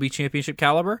to still be championship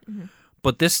caliber.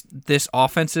 But this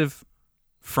offensive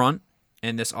front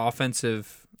and this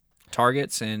offensive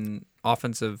targets and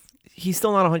offensive, He's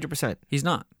still not 100%. he's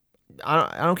not.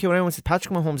 I don't care what anyone says.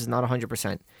 Patrick Mahomes is not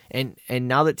 100%. And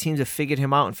now that teams have figured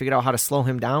him out and figured out how to slow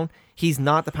him down, he's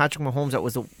not the Patrick Mahomes that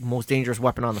was the most dangerous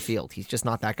weapon on the field. He's just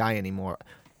not that guy anymore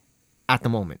at the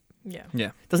moment.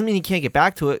 Yeah. Doesn't mean he can't get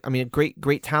back to it. I mean,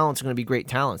 great talents are going to be great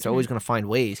talents. They're always going to find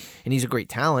ways, and he's a great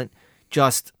talent.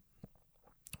 Just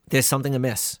there's something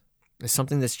amiss. There's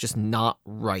something that's just not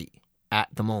right at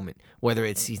the moment. Whether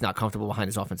it's he's not comfortable behind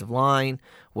his offensive line,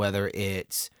 whether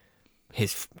it's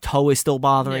his toe is still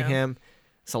bothering him.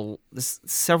 So there's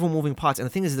several moving parts, and the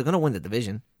thing is, they're going to win the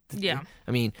division. Yeah.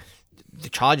 I mean, the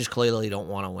Chargers clearly don't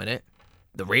want to win it.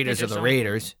 The Raiders are just the don't.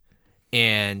 Raiders,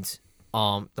 and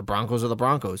the Broncos are the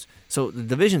Broncos. So the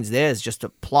division's theirs just to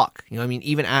pluck. You know what I mean?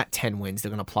 Even at 10 wins, they're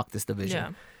going to pluck this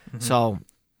division. Yeah. So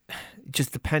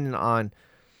just depending on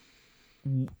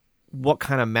what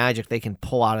kind of magic they can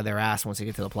pull out of their ass once they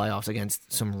get to the playoffs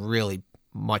against some really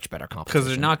much better competition. Because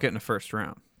they're not getting a first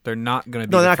round. They're not going to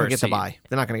be No, they're the not going to first get the seed. bye.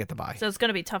 They're not going to get the bye. So it's going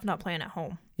to be tough not playing at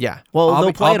home. Yeah. Well, I'll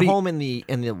they'll be- play I'll at be- home in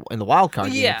the wild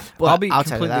card game. Yeah. But I'll be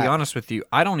outside of completely that, honest with you.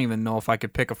 I don't even know if I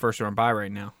could pick a first round bye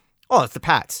right now. Oh, it's the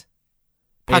Pats.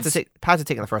 Pats It's- are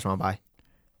taking the first round bye.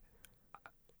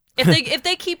 If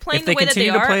they keep playing If the they way that they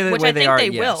continue to are, play the which way I they think are, they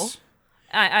yes. will,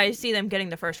 I see them getting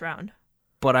the first round.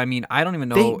 But I mean, I don't even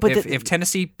know if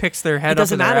Tennessee picks their head It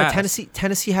doesn't up in their matter. ass.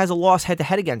 Tennessee has a loss head to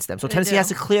head against them, so They Tennessee do. has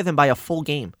to clear them by a full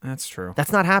game. That's true.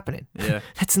 That's not happening. Yeah.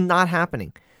 That's not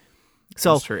happening.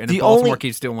 So That's true. And the if Baltimore only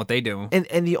keeps doing what they do,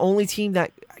 and the only team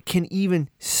that can even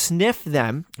sniff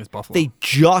them, is Buffalo. they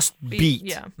just beat.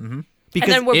 Yeah. Because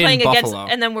And then we're in playing Buffalo.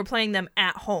 and then we're playing them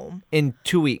at home. in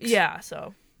 2 weeks. Yeah,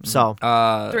 so So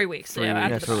 3 weeks. 3 yeah, weeks.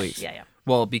 after Yeah, the 3 bye. weeks. Yeah.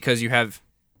 well, because you have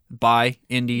bye,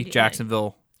 Indy, Yeah.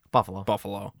 Jacksonville, Buffalo.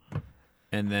 Buffalo,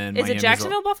 and then Is Miami's it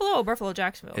Jacksonville, Buffalo, or Buffalo,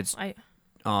 Jacksonville? It's-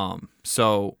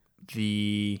 So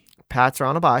the Pats are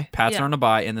on a bye. Pats Yeah. are on a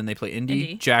bye, and then they play Indy,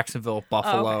 Indy. Jacksonville,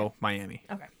 Buffalo, okay. Miami.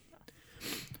 Okay.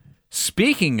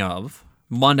 Speaking of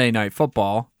Monday Night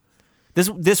Football,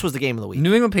 This was the game of the week.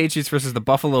 New England Patriots versus the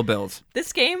Buffalo Bills.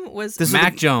 This game was This is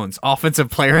Mac Jones, Offensive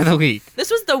Player of the Week. this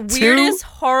was the weirdest,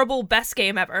 horrible, best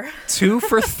game ever. 2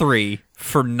 for 3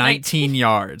 for 19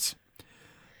 yards.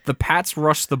 The Pats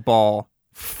rushed the ball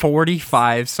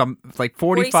 46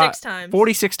 times.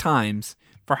 46 times.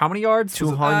 For how many yards?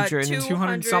 200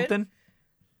 200 something?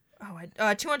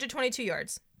 222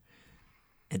 yards.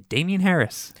 And Damian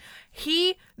Harris.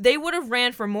 They would have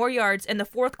ran for more yards, and the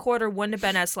fourth quarter wouldn't have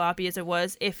been as sloppy as it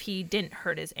was if he didn't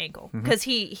hurt his ankle. Because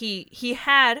he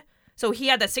had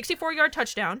that 64-yard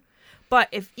touchdown, but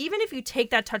if you take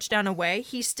that touchdown away,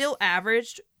 he still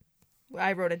averaged.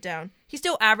 I wrote it down. He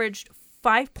still averaged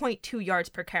 5.2 yards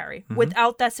per carry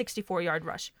without that 64-yard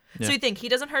rush. Yeah. So you think he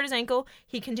doesn't hurt his ankle?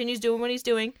 He continues doing what he's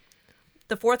doing.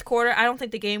 The fourth quarter, I don't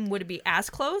think the game would be as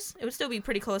close. It would still be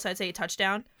pretty close. I'd say a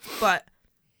touchdown, but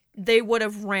they would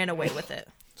have ran away with it.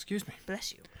 Excuse me.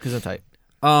 Bless you. Because I'm tight.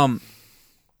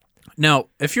 Now,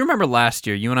 if you remember last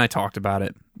year, you and I talked about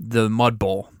it, the Mud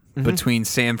Bowl between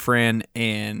San Fran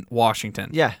and Washington.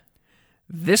 Yeah.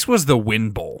 This was the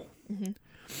Win Bowl.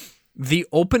 The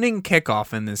opening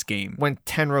kickoff in this game Went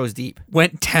 10 rows deep.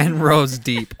 went 10 rows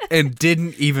deep and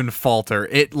didn't even falter.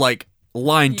 It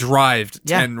line drived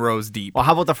Yeah. 10 rows deep. Well,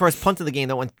 how about the first punt of the game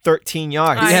that went 13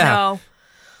 yards? I Yeah.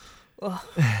 know.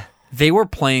 They were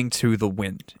playing to the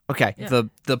wind. Okay. Yeah.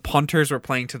 The punters were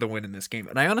playing to the win in this game.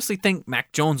 And I honestly think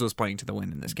Mac Jones was playing to the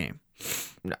win in this game.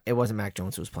 No, it wasn't Mac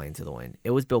Jones who was playing to the win.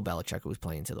 It was Bill Belichick who was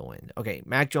playing to the win. Okay,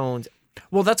 Mac Jones.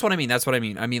 Well, that's what I mean.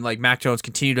 I mean, Mac Jones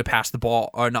continued to pass the ball,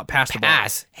 or not pass the ball,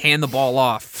 Pass. hand the ball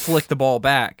off, flick the ball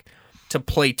back to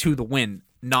play to the wind,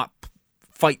 not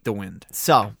fight the wind.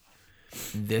 So,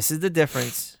 this is the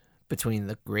difference between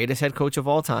the greatest head coach of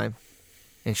all time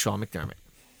and Sean McDermott.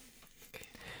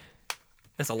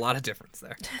 There's a lot of difference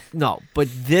there. No, but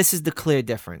this is the clear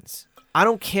difference. I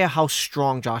don't care how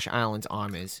strong Josh Allen's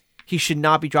arm is. He should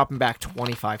not be dropping back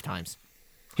 25 times.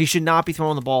 He should not be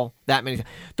throwing the ball that many times.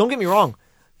 Don't get me wrong.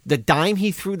 The dime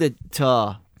he threw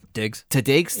to Diggs,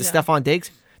 Stephon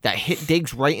Diggs, that hit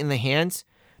Diggs right in the hands,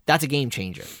 that's a game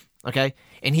changer. Okay?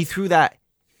 And he threw that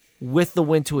with the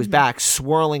wind to his back,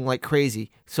 swirling like crazy.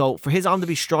 So for his arm to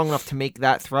be strong enough to make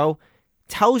that throw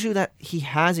tells you that he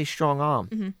has a strong arm.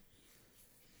 Mm-hmm.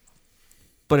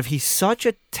 But if he's such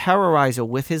a terrorizer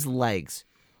with his legs,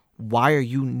 why are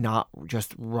you not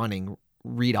just running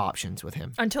read options with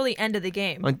him until the end of the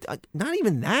game? Not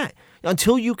even that.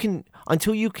 Until you can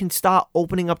start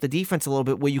opening up the defense a little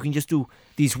bit, where you can just do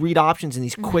these read options and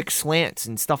these quick slants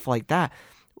and stuff like that.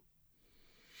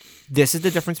 This is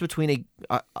the difference between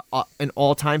an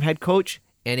all-time head coach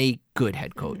and a good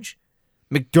head coach.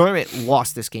 McDermott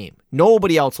lost this game.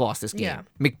 Nobody else lost this game. Yeah.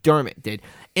 McDermott did,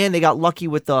 and they got lucky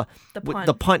with the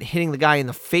punt. punt hitting the guy in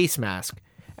the face mask.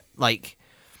 Like,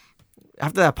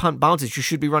 after that punt bounces, you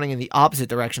should be running in the opposite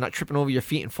direction, not tripping over your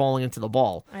feet and falling into the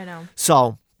ball. I know.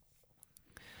 So,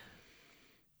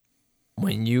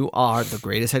 when you are the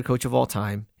greatest head coach of all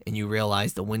time and you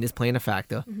realize the wind is playing a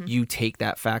factor, you take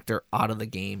that factor out of the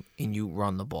game and you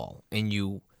run the ball and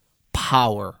you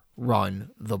power run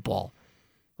the ball.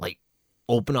 Like,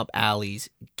 open up alleys,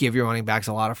 give your running backs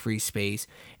a lot of free space,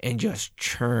 and just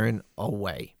churn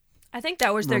away. I think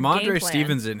that was their game plan. Ramondre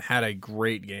Stevenson had a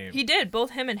great game. He did.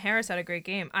 Both him and Harris had a great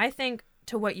game. I think,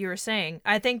 to what you were saying,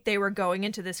 I think they were going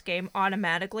into this game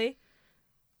automatically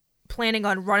planning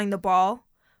on running the ball.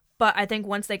 But I think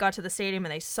once they got to the stadium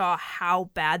and they saw how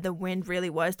bad the wind really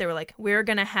was, they were like, we're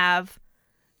going to have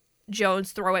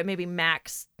Jones throw it maybe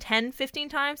max 10, 15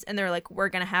 times. And they're like, we're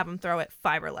going to have him throw it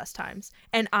 5 or less times.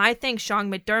 And I think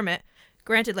Sean McDermott,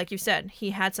 granted, like you said, he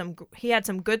had some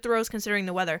good throws considering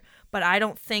the weather, but I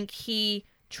don't think he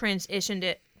transitioned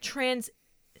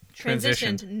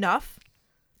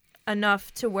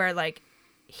enough to where, like,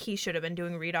 he should have been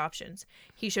doing read options.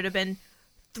 He should have been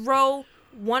throw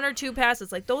 1 or 2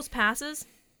 passes. Like, those passes,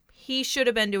 he should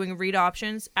have been doing read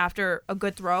options after a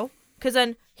good throw. Because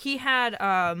then he had,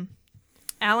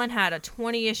 Allen had a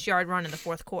 20-ish yard run in the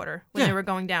fourth quarter when they were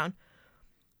going down.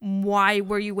 Why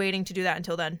were you waiting to do that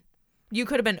until then? You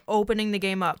could have been opening the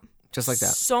game up Just like that.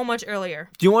 so much earlier.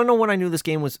 Do you want to know when I knew this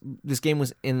game was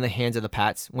in the hands of the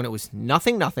Pats? When it was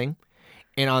 0-0,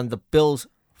 and on the Bills'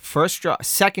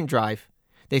 second drive,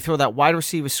 they throw that wide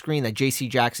receiver screen that J.C.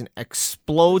 Jackson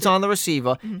explodes on the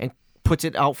receiver and puts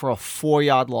it out for a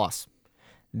 4-yard loss.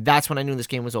 That's when I knew this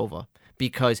game was over,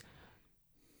 because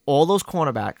all those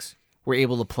cornerbacks were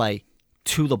able to play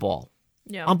to the ball.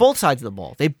 Yeah. On both sides of the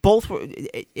ball. They both were.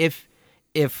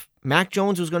 If Mac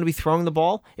Jones was going to be throwing the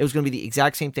ball, it was going to be the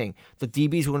exact same thing. The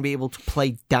DBs were going to be able to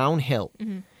play downhill.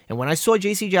 Mm-hmm. And when I saw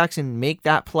J.C. Jackson make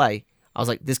that play, I was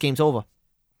like, this game's over.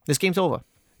 This game's over.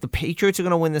 The Patriots are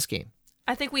going to win this game.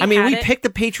 I think we picked the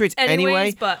Patriots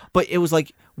anyway, but it was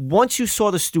like, once you saw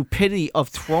the stupidity of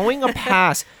throwing a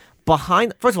pass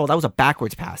behind, first of all, that was a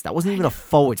backwards pass. That wasn't even a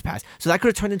forwards pass. So that could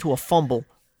have turned into a fumble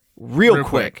real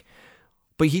quick.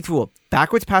 But he threw a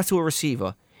backwards pass to a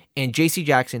receiver, and J.C.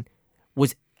 Jackson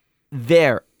was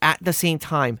there at the same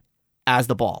time as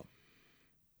the ball.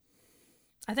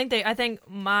 I think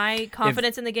my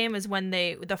confidence in the game is when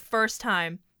the first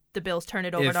time the Bills turned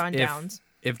it over on downs.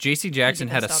 If J.C. Jackson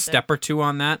had a step or two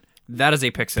on that, that is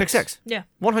a pick six. Pick six. Yeah.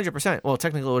 100%. Well,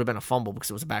 technically it would have been a fumble because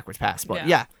it was a backwards pass. But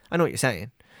yeah I know what you're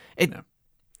saying.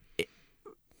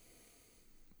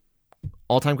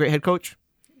 All-time great head coach,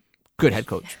 good head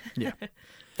coach. Yeah.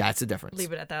 That's the difference.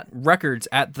 Leave it at that. Records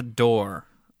at the door.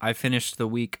 I finished the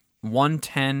week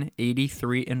 110,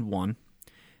 83, and 1.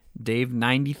 Dave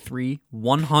 93,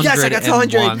 100. Yes, I got to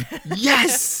 100.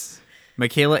 Yes.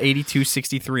 Michaela 82,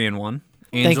 63, and 1.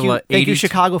 Angela, Thank you,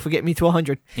 Chicago, for getting me to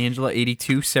 100. Angela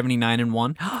 82, 79, and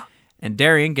 1. And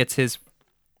Darian gets his.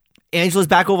 Angela's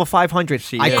back over 500.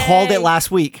 I is. called it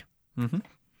last week. Mm-hmm.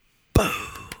 Boom.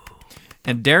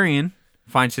 And Darian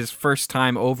finds his first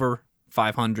time over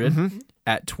 500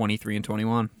 at 23 and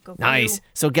 21. Nice. You.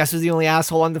 So guess who's the only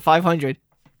asshole under 500?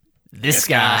 This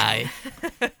guy.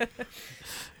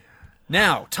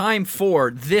 Now, time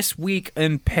for This Week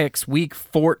in Picks, Week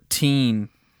 14.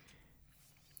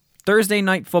 Thursday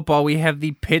Night Football, we have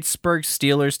the Pittsburgh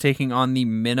Steelers taking on the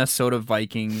Minnesota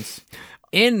Vikings.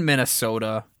 In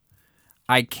Minnesota,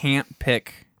 I can't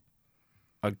pick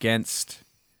against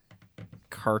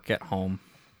Kirk at home.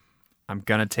 I'm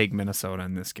going to take Minnesota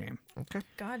in this game. Okay.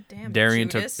 God damn it, Darian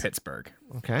Judas. took Pittsburgh.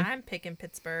 Okay. I'm picking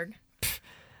Pittsburgh.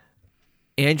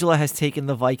 Angela has taken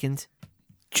the Vikings.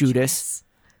 Judas.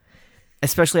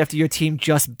 Especially after your team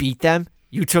just beat them.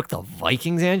 You took the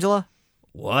Vikings, Angela?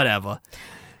 Whatever.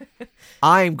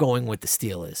 I'm going with the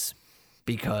Steelers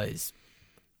because,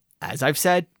 as I've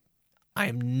said, I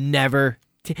am never...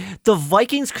 the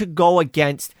Vikings could go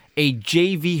against a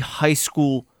JV high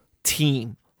school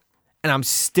team, and I'm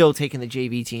still taking the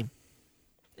JV team.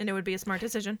 And it would be a smart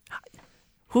decision.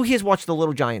 Who here's watched The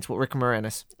Little Giants with Rick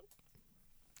Moranis?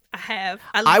 I have.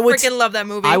 I freaking love that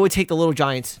movie. I would take the Little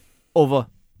Giants over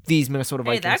these Minnesota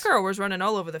Hey, Vikings. that girl was running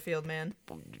all over the field, man.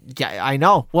 Yeah, I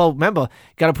know. Well, remember,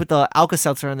 got to put the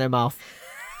Alka-Seltzer in their mouth.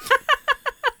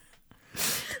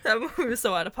 That movie was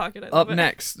so out of pocket. I love Up it.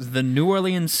 next, the New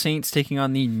Orleans Saints taking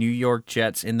on the New York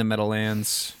Jets in the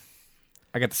Meadowlands.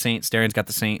 I got the Saints. Darian's got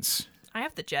the Saints. I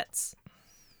have the Jets.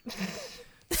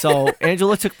 So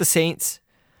Angela took the Saints,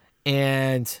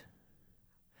 and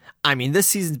I mean, this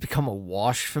season's become a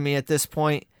wash for me at this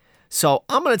point. So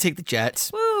I'm going to take the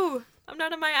Jets. Woo! I'm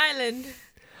not on my island.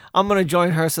 I'm going to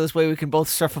join her so this way we can both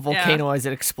surf a volcano as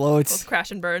it explodes. Both crash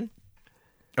and burn.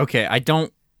 Okay, I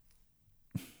don't...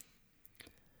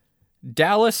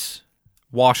 Dallas,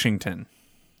 Washington.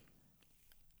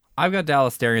 I've got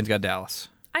Dallas. Darian's got Dallas.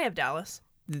 I have Dallas.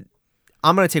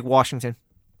 I'm going to take Washington.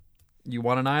 You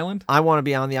want an island? I want to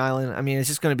be on the island. I mean, it's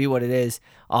just going to be what it is.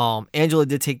 Angela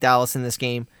did take Dallas in this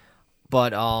game,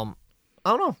 but I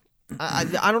don't know.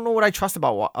 I don't know what I trust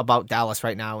about Dallas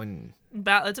right now, and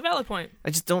It's a valid point. I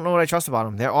just don't know what I trust about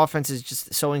them. Their offense is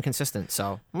just so inconsistent,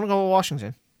 so I'm going to go with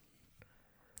Washington.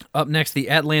 Up next, the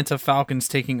Atlanta Falcons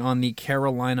taking on the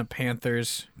Carolina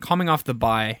Panthers. Coming off the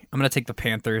bye, I'm going to take the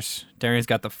Panthers. Darian's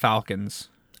got the Falcons.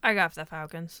 I got the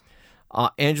Falcons.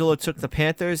 Angela took the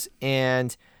Panthers,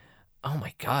 and oh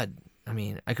my God. I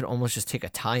mean, I could almost just take a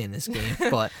tie in this game,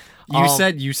 but You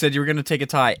said you were going to take a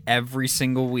tie every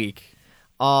single week.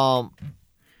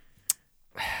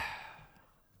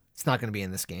 it's not going to be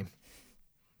in this game.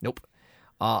 Nope.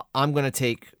 I'm going to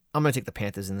take the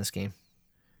Panthers in this game.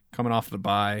 Coming off the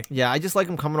bye. Yeah, I just like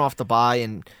them coming off the bye,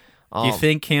 and You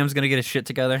think Cam's going to get his shit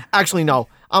together? actually no,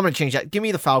 I'm going to change that. Give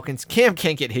me the Falcons. Cam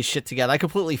can't get his shit together. I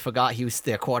completely forgot he was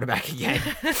their quarterback again.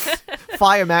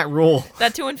 Fire Matt Rule.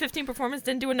 That 2-15 performance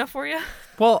didn't do enough for you?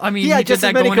 Well, I mean, Yeah, he did just that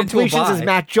as many going into a completions as bye.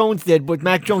 Matt Jones did, but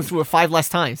Matt Jones threw it 5 less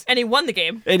times, And he won the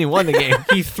game. and he won the game.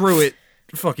 He threw it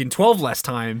fucking 12 less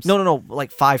times. No,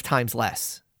 like 5 times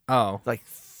less. Oh. Like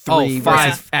Oh, 3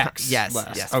 5x versus yes,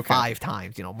 less. yes, Okay. 5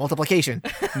 times. Multiplication.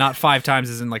 Not 5 times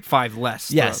as in like 5 less.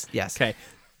 Yes, throw. yes. Okay.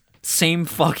 Same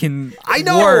fucking I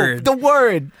know word. the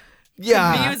word.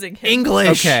 Yeah, Confusing him.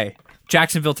 English. Okay.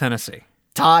 Jacksonville, Tennessee.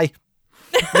 Tie.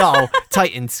 No,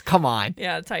 Titans. Come on.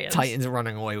 Yeah, Titans. Titans are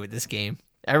running away with this game.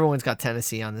 Everyone's got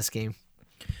Tennessee on this game.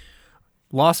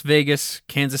 Las Vegas,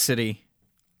 Kansas City.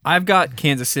 I've got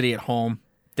Kansas City at home.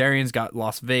 Darian's got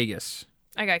Las Vegas.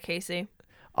 I got Casey.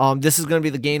 This is going to be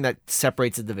the game that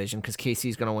separates the division because KC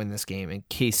is going to win this game, and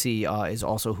KC is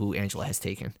also who Angela has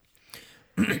taken.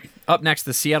 Up next,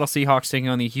 the Seattle Seahawks taking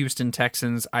on the Houston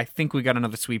Texans. I think we got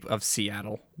another sweep of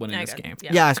Seattle winning I this got- game.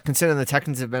 Yeah, considering the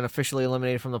Texans have been officially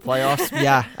eliminated from the playoffs,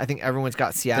 yeah, I think everyone's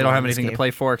got Seattle. They don't have in this anything to game.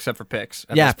 play for except for picks.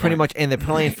 at Yeah, this pretty point. much, and they're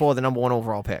playing for the number 1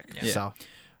 overall pick. Yeah. So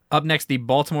Up next, the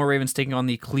Baltimore Ravens taking on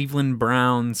the Cleveland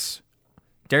Browns.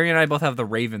 Darian and I both have the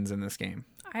Ravens in this game.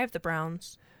 I have the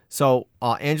Browns.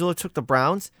 Angela took the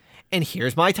Browns, and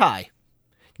here's my tie.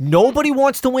 Nobody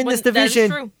wants to win this division.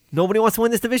 That is true. Nobody wants to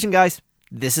win this division, guys.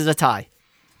 This is a tie.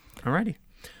 Alrighty.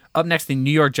 Up next, the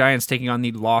New York Giants taking on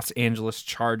the Los Angeles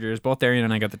Chargers. Both Darian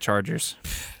and I got the Chargers.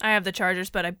 I have the Chargers,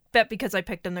 but I bet because I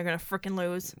picked them, they're going to freaking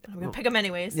lose. I'm going to pick them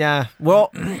anyways. Yeah,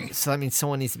 well, so that means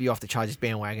someone needs to be off the Chargers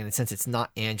bandwagon, and since it's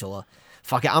not Angela,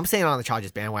 fuck it, I'm staying on the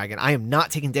Chargers bandwagon. I am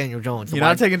not taking Daniel Jones. You're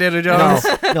not taking Daniel Jones?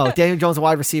 No, Daniel Jones, a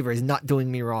wide receiver, is not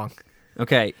doing me wrong.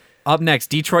 Okay. Up next,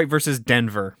 Detroit versus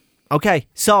Denver. Okay,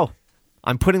 so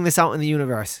I'm putting this out in the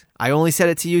universe. I only said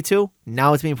it to you two.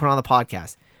 Now it's being put on the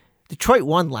podcast. Detroit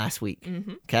won last week.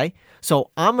 Mm-hmm. Okay,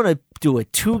 so I'm going to do a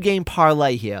 2-game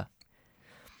parlay here.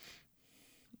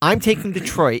 I'm taking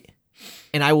Detroit,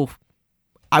 and I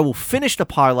will finish the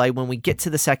parlay when we get to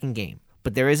the second game.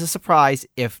 But there is a surprise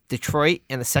if Detroit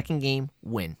and the second game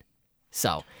win.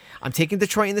 So I'm taking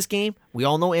Detroit in this game. We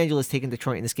all know Angela's taking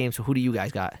Detroit in this game. So who do you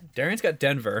guys got? Darian's got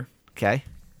Denver. Okay.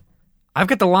 I've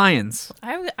got the Lions.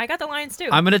 I got the Lions too.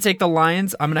 I'm going to take the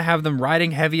Lions. I'm going to have them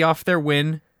riding heavy off their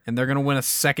win, and they're going to win a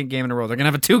second game in a row. They're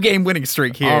going to have a 2-game winning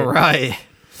streak here. All right.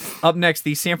 Up next,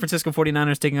 the San Francisco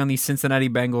 49ers taking on the Cincinnati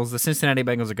Bengals. The Cincinnati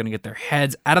Bengals are going to get their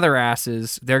heads out of their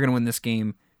asses. They're going to win this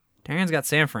game. Darian's got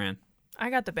San Fran. I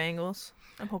got the Bengals.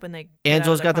 I'm hoping they.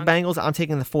 Angela's got the Bengals. I'm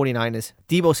taking the 49ers.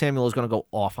 Debo Samuel is going to go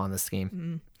off on this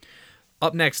game.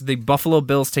 Up next, the Buffalo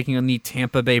Bills taking on the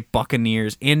Tampa Bay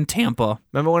Buccaneers in Tampa.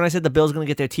 Remember when I said the Bills going to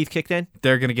get their teeth kicked in?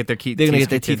 They're going to get their They're going to get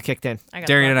their teeth kicked in. I got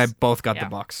the Darian and I Bucks. both got Yeah. the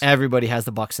Bucks. Everybody has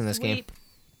the Bucks in this game. Sweep.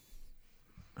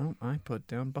 Oh, I put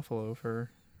down Buffalo for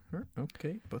her.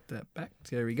 Okay, put that back.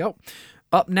 There we go.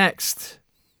 Up next,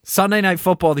 Sunday Night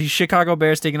Football. The Chicago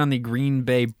Bears taking on the Green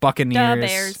Bay Buccaneers. The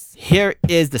Bears. Here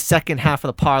is the second half of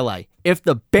the parlay. If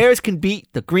the Bears can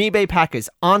beat the Green Bay Packers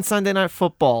on Sunday Night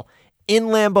Football in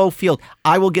Lambeau Field,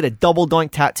 I will get a double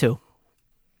doink tattoo.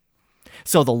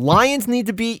 So the Lions need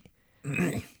to beat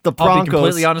the I'll Broncos. be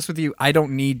completely honest with you. I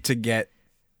don't need to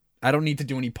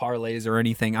do any parlays or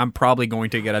anything. I'm probably going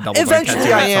to get a double doink Eventually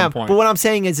tattoo I at am, some point. but what I'm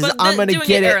saying is But I'm going to doing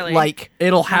get it it early. like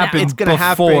It'll happen It's gonna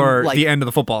happen, before like, the end of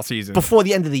the football season. before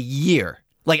the end of the year.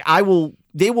 Like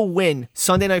they will win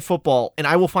Sunday Night Football, and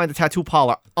I will find the tattoo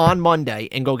parlor on Monday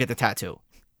and go get the tattoo.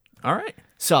 All right.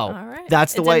 So All right.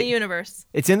 that's the it's way in the universe.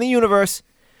 it's in the universe.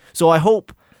 So I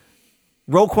hope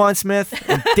Roquan Smith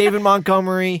and David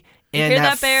Montgomery and hear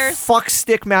that, Bears? fuck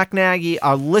stick Mac Nagy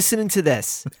are listening to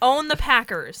this. Own the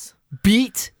Packers.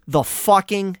 Beat the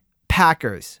fucking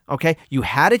Packers. Okay, you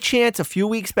had a chance a few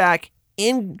weeks back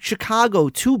in Chicago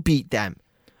to beat them.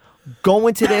 Go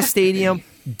into their stadium,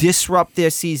 disrupt their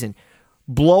season,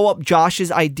 blow up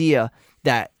Josh's idea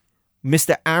that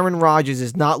Mr. Aaron Rodgers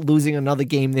is not losing another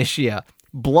game this year.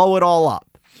 Blow it all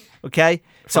up. Okay?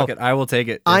 Fuck it. I will take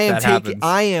it. If I am that happens.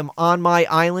 I am on my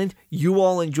island. You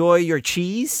all enjoy your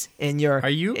cheese and your Are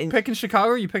you picking Chicago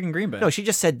or are you picking Green Bay? No, she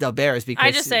just said the Bears because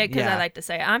I just say it because yeah. I like to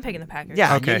say it. I'm picking the Packers.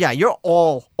 Yeah, Okay. yeah, you're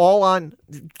all on.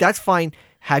 That's fine.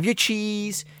 Have your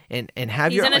cheese and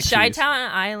have He's your in a cheese.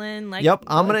 Chi-Town island. Like, Yep,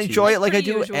 I'm gonna cheese. enjoy it like I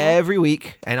Pretty do usual. every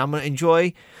week, and I'm gonna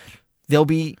enjoy. They're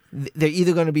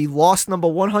either gonna be loss number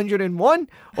 101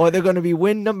 or they're gonna be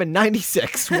win number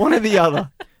 96. One or the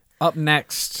other. Up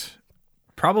next,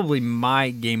 probably my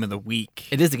game of the week.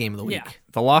 It is the game of the week. Yeah.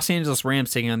 The Los Angeles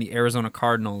Rams taking on the Arizona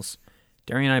Cardinals.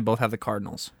 Darian and I both have the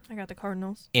Cardinals. I got the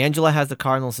Cardinals. Angela has the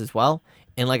Cardinals as well,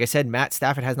 and like I said, Matt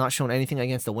Stafford has not shown anything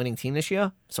against the winning team this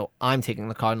year, so I'm taking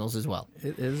the Cardinals as well.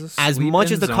 It is a As sweep much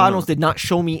in as the zona. Cardinals did not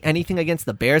show me anything against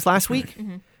the Bears last week,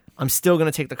 Mm-hmm. I'm still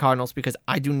going to take the Cardinals because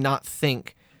I do not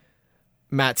think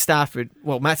Matt Stafford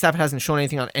hasn't shown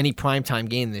anything on any primetime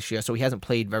game this year, so he hasn't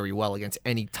played very well against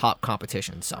any top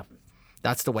competition. So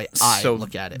that's the way I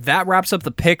look at it. That wraps up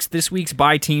the picks. This week's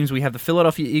bye teams. We have the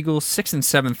Philadelphia Eagles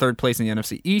 6-7, third place in the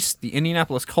NFC East. The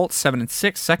Indianapolis Colts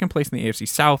 7-6, second place in the AFC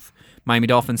South. Miami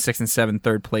Dolphins 6-7,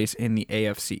 third place in the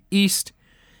AFC East.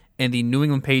 And the New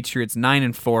England Patriots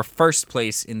 9-4, first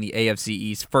place in the AFC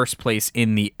East, first place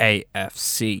in the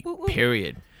AFC.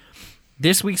 Period.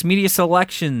 This week's media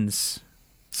suggestions.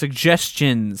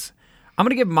 I'm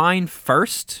gonna give mine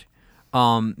first,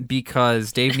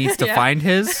 because Dave needs to Yeah. find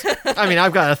his. I mean,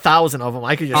 I've got 1,000 of them.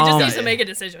 I could just, He just needs to make a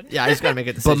decision. Yeah, I just got to make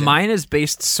a decision. But mine is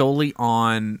based solely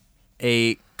on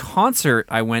a concert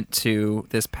I went to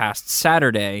this past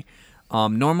Saturday.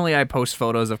 Normally I post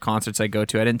photos of concerts I go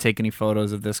to. I didn't take any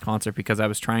photos of this concert because I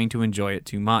was trying to enjoy it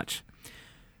too much.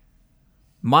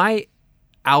 My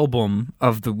album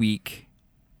of the week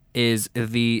is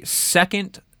the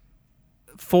second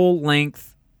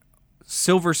full-length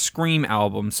Silver Scream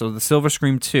album, so the Silver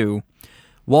Scream 2,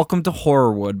 Welcome to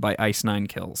Horrorwood by Ice Nine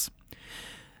Kills.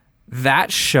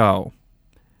 That show,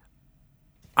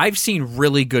 I've seen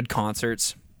really good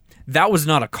concerts. That was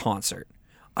not a concert.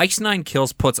 Ice Nine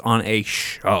Kills puts on a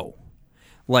show.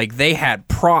 Like, they had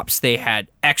props, they had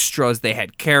extras, they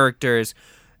had characters,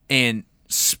 and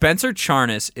Spencer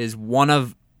Charnas is one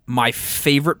of my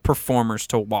favorite performers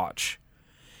to watch.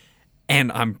 And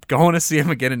I'm going to see him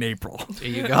again in April. There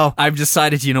you go. I've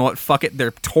decided, you know what, fuck it.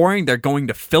 They're touring. They're going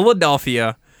to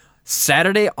Philadelphia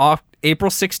Saturday, April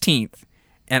 16th.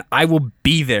 And I will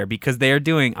be there because they are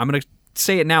doing, I'm going to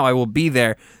say it now, I will be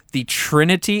there, the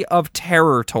Trinity of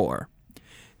Terror Tour.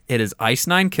 It is Ice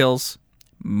Nine Kills,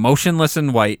 Motionless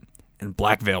in White, and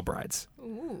Black Veil Brides.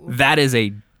 Ooh. That is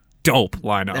a dope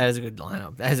lineup. That is a good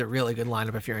lineup. That is a really good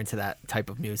lineup if you're into that type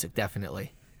of music,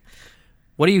 definitely.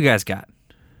 What do you guys got?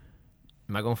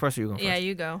 Am I going first or you going first? Yeah,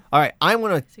 you go. All right, So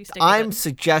you stick with I'm it.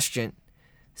 suggesting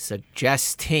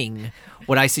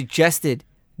what I suggested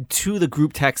to the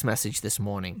group text message this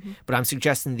morning, but I'm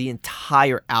suggesting the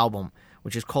entire album,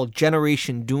 which is called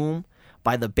Generation Doom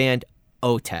by the band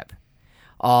OTEP.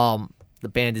 The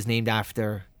band is named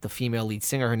after the female lead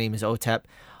singer. Her name is OTEP.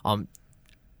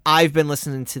 I've been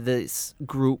listening to this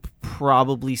group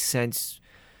probably since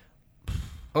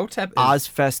OTEP is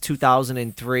Ozfest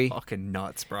 2003. fucking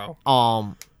nuts, bro.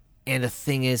 And the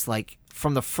thing is, like,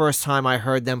 from the first time I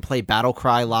heard them play Battle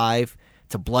Cry live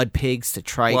to Blood Pigs to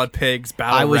Trike. Blood Pigs,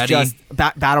 Battle I was Ready. just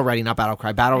Battle Ready, not Battle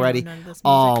Cry. Battle Ready. none of this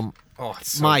music. Oh,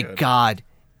 it's so My good. God.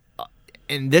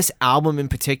 And this album in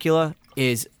particular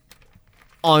is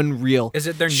unreal. Is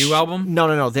it their new album?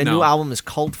 No. Their No. new album is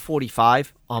Cult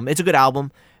 45. It's a good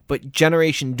album, but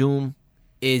Generation Doom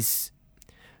is...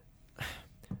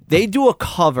 They do a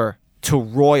cover to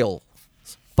Royal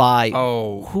by...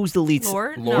 Oh. Who's the lead?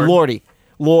 Lord? Lord. Lordy.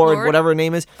 Lord, Lord? whatever her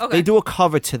name is. Okay. They do a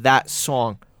cover to that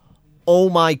song. Oh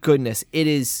my goodness. It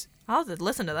is I'll have to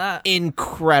listen to that.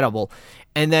 incredible.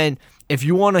 And then if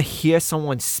you want to hear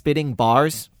someone spitting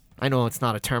bars, I know it's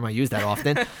not a term I use that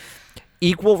often.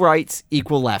 Equal rights,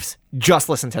 equal lefts. Just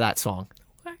listen to that song.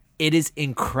 Okay. It is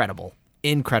incredible.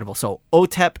 Incredible. So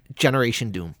OTEP Generation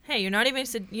Doom. Hey, you're not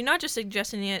just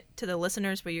suggesting it to the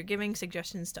listeners, but you're giving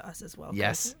suggestions to us as well. 'cause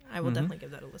Yes. I will definitely give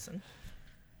that a listen.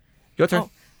 Your turn.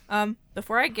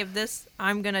 Before I give this,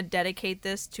 I'm gonna dedicate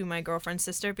this to my girlfriend's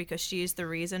sister because she's the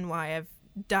reason why I've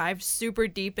dived super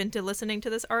deep into listening to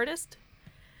this artist.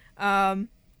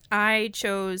 I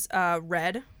chose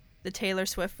Red, the Taylor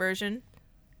Swift version,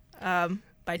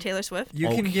 by Taylor Swift.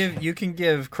 You can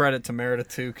give credit to Meredith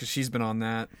too, because she's been on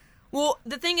that. Well,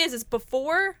 the thing is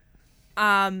before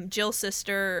Jill's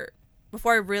sister,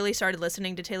 before I really started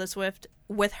listening to Taylor Swift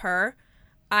with her,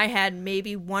 I had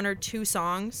maybe 1 or 2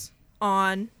 songs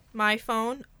on my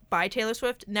phone by Taylor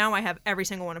Swift. Now I have every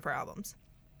single one of her albums.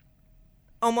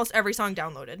 Almost every song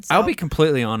downloaded. So. I'll be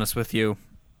completely honest with you.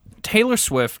 Taylor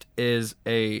Swift is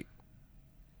I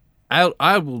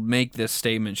will make this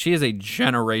statement. She is a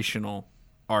generational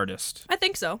artist. I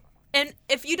think so. And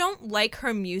if you don't like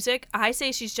her music, I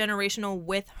say she's generational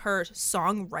with her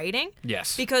songwriting.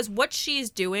 Yes. Because what she's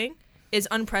doing is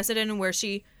unprecedented. Where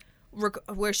she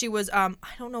was, I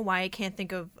don't know why I can't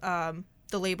think of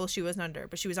the label she was under,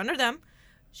 but she was under them.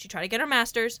 She tried to get her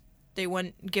masters. They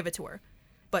wouldn't give it to her.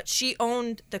 But she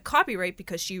owned the copyright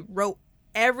because she wrote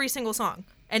every single song.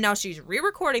 And now she's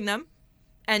re-recording them.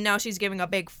 And now she's giving a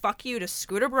big fuck you to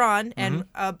Scooter Braun and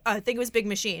I think it was Big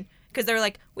Machine. Because they're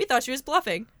like, we thought she was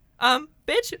bluffing.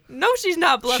 Bitch, no, she's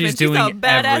not bluffing. She's doing a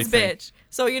badass everything. bitch.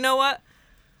 So you know what?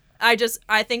 I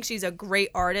think she's a great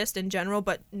artist in general,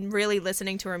 but really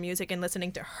listening to her music and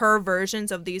listening to her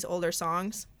versions of these older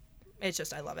songs, it's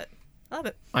just, I love it. I love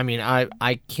it. I mean,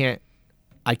 I can't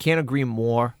agree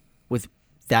more with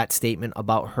that statement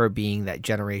about her being that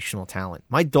generational talent.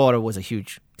 My daughter was a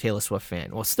huge Taylor Swift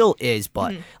fan. Well, still is,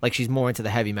 but like she's more into the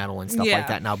heavy metal and stuff Yeah. like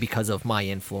that now because of my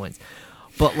influence.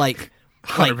 But like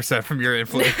 100% from your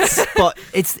influence. but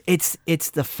it's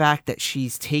the fact that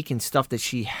she's taken stuff that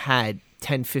she had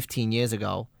 10, 15 years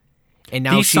ago, and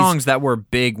now These she's songs that were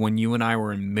big when you and I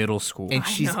were in middle school. and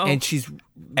she's know. and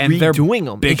they're redoing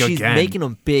them, big and she's again. making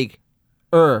them bigger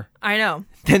I know.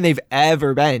 than they've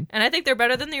ever been. And I think they're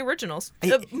better than the originals.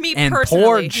 Me And personally.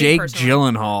 poor me Jake personally.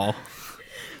 Gyllenhaal.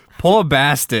 Poor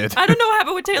bastard. I don't know what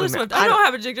happened with Taylor Wait a minute, Swift. I don't know what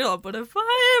happened with Jake Gyllenhaal, but if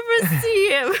I ever see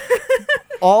him...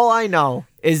 All I know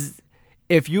is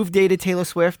if you've dated Taylor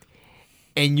Swift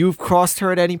and you've crossed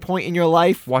her at any point in your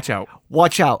life, Watch out.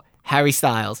 watch out. Harry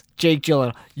Styles, Jake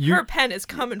Gyllenhaal. her pen is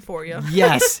coming for you.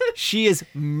 Yes, she is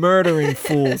murdering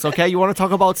fools. Okay, you want to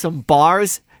talk about some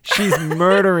bars? She's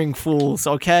murdering fools.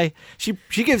 Okay, she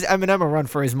gives Eminem a run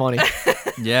for his money.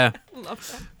 Yeah.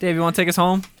 Love that. Dave, you want to take us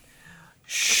home?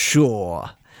 Sure.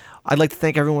 I'd like to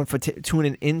thank everyone for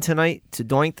tuning in tonight to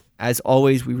Doink. As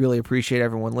always, we really appreciate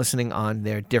everyone listening on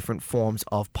their different forms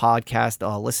of podcast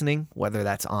listening, whether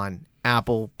that's on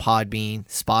Apple, Podbean,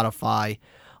 Spotify,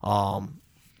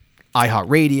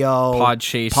 iHeartRadio,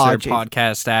 Podchaser,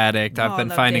 Podcast Addict. I've been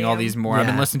the finding all damn. these more. I've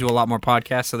been Yeah. listening to a lot more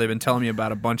podcasts, so they've been telling me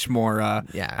about a bunch more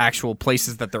actual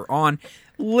places that they're on.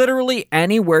 Literally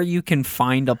anywhere you can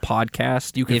find a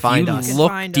podcast, you can find you us. You can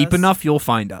look find deep us. enough, you'll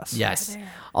find us. Yes.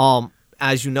 Right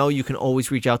As you know, you can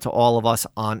always reach out to all of us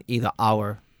on either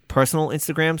our personal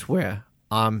Instagrams, where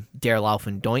I'm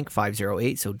Derlaufen Doink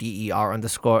 508, so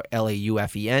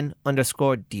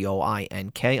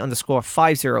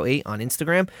DER_LAUFEN_DOINK_508 on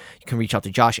Instagram. You can reach out to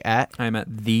Josh at, I'm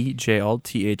at the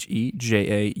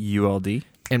JLTHEJAULD.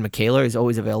 and Michaela is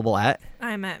always available at.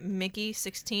 I'm at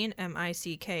Mickey16,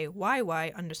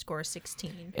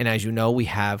 MICKYY_16. And as you know, we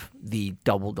have the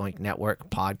Double Doink Network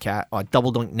podcast, or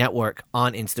Double Doink Network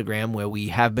on Instagram, where we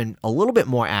have been a little bit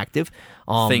more active.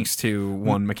 Thanks to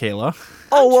one Michaela.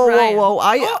 Oh, whoa, trying. whoa, whoa!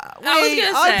 I was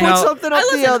gonna say. I put something up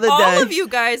the Listen, other all day. of you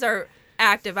guys are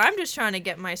active. I'm just trying to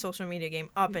get my social media game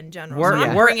up in general. We're- so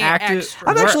I'm we're bringing active- extra.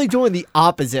 I'm We're- actually doing the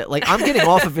opposite. Like, I'm getting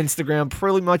off of Instagram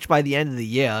pretty much by the end of the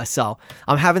year. So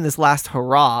I'm having this last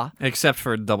hurrah. Except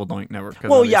for Double Doink Network. 'cause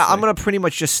Well, yeah, I'm obviously- going to pretty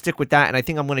much just stick with that. And I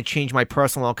think I'm going to change my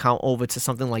personal account over to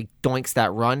something like Doinks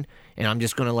That Run. And I'm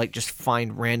just going to, like, just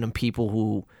find random people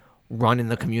who run in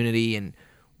the community and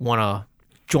want to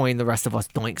join the rest of us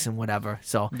Doinks and whatever.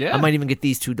 So Yeah. I might even get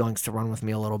these two Doinks to run with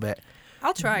me a little bit.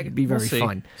 I'll try. It'd be We'll very see.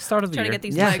 fun. Start of the Try to year. get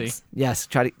these We'll legs. see. Yes,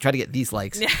 try to get these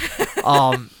likes.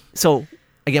 So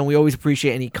again, we always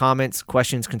appreciate any comments,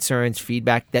 questions, concerns,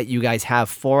 feedback that you guys have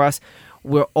for us.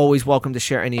 We're always welcome to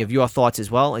share any of your thoughts as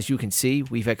well. As you can see,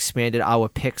 we've expanded our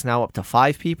picks now up to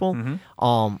 5 people.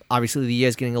 Obviously, the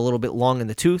year's getting a little bit long in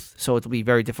the tooth, so it'll be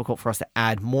very difficult for us to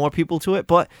add more people to it.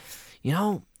 But, you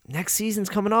know, next season's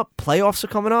coming up. Playoffs are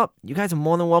coming up. You guys are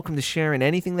more than welcome to share in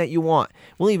anything that you want.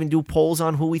 We'll even do polls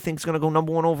on who we think is going to go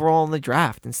number 1 overall in the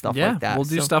draft and stuff Yeah, like that. we'll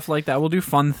do So- stuff like that. We'll do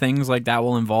fun things like that.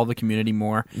 We'll involve the community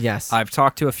more. Yes. I've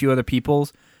talked to a few other people.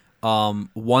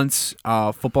 Once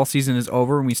football season is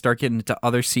over and we start getting into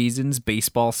other seasons,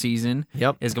 baseball season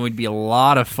Yep. is going to be a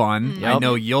lot of fun. I Yep.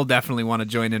 know you'll definitely want to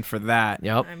join in for that.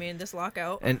 Yep. I mean, this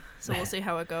lockout. And- So we'll see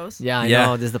how it goes. Yeah, I Yeah.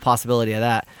 know. There's the possibility of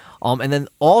that. And then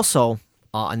also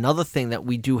another thing that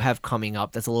we do have coming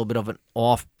up that's a little bit of an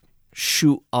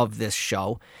offshoot of this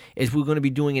show is we're going to be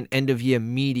doing an end of year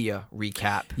media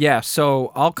recap. Yeah,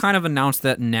 so I'll kind of announce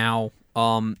that now.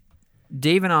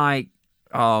 Dave and I,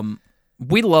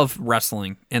 we love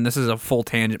wrestling, and this is a full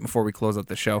tangent before we close out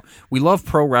the show. We love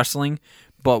pro wrestling,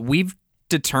 but we've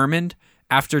determined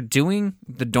after doing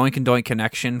the Doink and Doink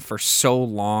Connection for so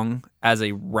long as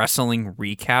a wrestling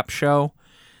recap show,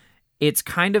 it's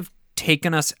kind of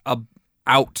taken us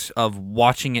out of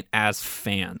watching it as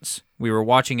fans. We were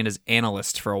watching it as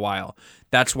analysts for a while.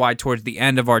 That's why towards the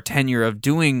end of our tenure of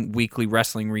doing weekly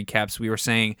wrestling recaps, we were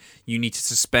saying you need to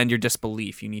suspend your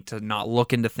disbelief. You need to not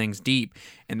look into things deep.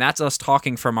 And that's us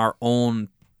talking from our own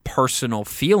personal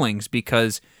feelings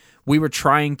because we were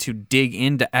trying to dig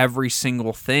into every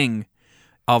single thing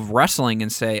of wrestling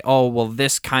and say, oh, well,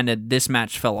 this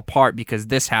match fell apart because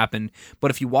this happened. But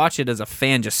if you watch it as a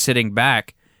fan just sitting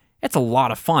back, it's a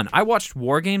lot of fun. I watched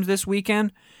War Games this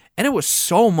weekend, and it was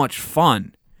so much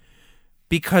fun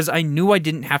because I knew I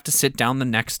didn't have to sit down the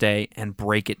next day and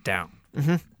break it down.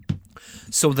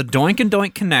 So the Doink and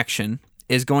Doink Connection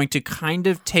is going to kind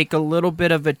of take a little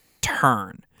bit of a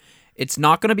turn. It's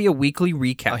not going to be a weekly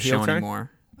recap heel show turn?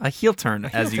 anymore. A heel turn,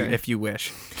 turn. if you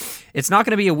wish. It's not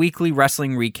going to be a weekly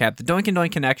wrestling recap. The Doink and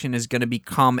Doink Connection is going to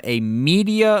become a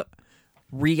media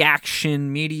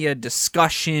reaction, media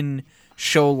discussion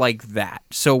show like that.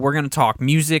 So we're going to talk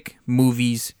music,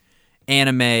 movies,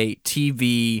 anime,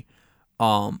 TV,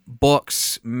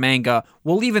 books, manga.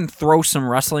 We'll even throw some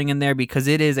wrestling in there because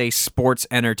it is a sports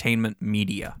entertainment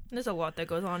media. There's a lot that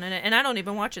goes on in it, and I don't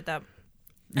even watch it that.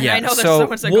 And Yeah, I know there's so so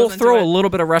much that we'll goes throw into a it. little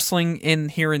bit of wrestling in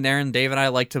here and there, and Dave and I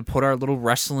like to put our little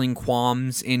wrestling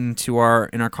qualms into our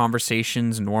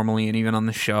conversations normally and even on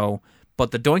the show.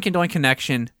 But the Doink and Doink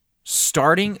Connection,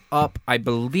 starting up, I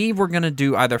believe we're going to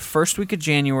do either first week of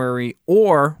January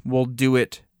or we'll do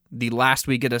it the last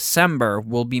week of December.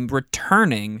 We'll be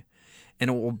returning, and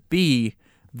it will be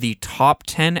the top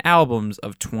 10 albums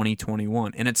of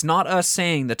 2021. And it's not us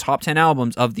saying the top 10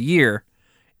 albums of the year.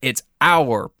 It's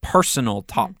our personal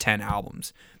top 10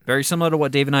 albums. Very similar to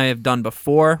what Dave and I have done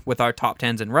before with our top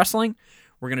 10s in wrestling.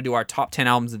 We're going to do our top 10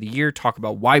 albums of the year, talk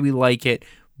about why we like it,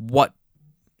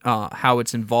 how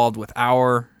it's involved with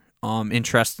our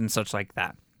interests and such like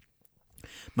that.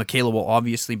 Michaela will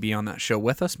obviously be on that show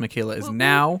with us. Michaela is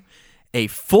now a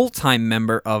full-time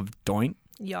member of Doink,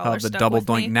 Y'all are of the stuck Double with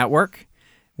Doink me. Network.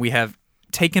 We have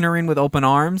taken her in with open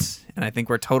arms, and I think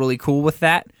we're totally cool with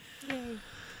that.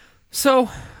 So,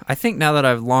 I think now that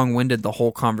I've long-winded the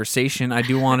whole conversation, I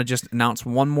do want to just announce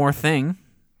one more thing.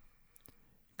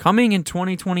 Coming in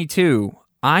 2022,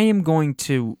 I am going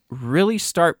to really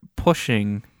start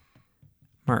pushing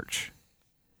merch.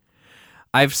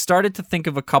 I've started to think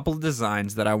of a couple of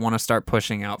designs that I want to start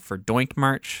pushing out for Doink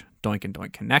merch, Doink and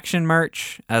Doink Connection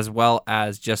merch, as well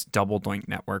as just Double Doink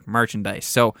Network merchandise.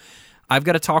 So I've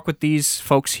got to talk with these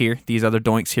folks here, these other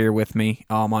Doinks here with me,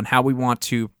 on how we want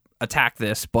to attack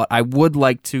this, but I would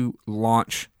like to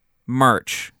launch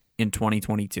merch in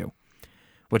 2022,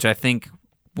 which I think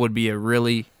would be a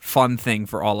really fun thing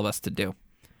for all of us to do.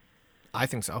 I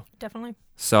think so. Definitely.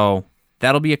 So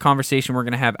that'll be a conversation we're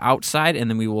going to have outside, and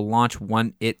then we will launch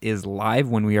when it is live.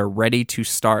 When we are ready to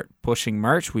start pushing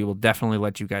merch, we will definitely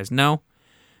let you guys know.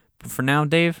 But for now,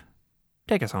 Dave,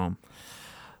 take us home.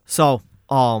 So,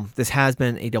 this has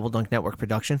been a Double Dunk Network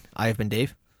production. I have been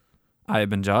Dave. I have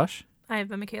been Josh. I have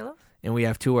been Michaela. And we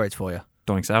have 2 words for you.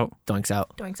 Doinks out. Doinks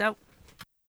out. Doinks out.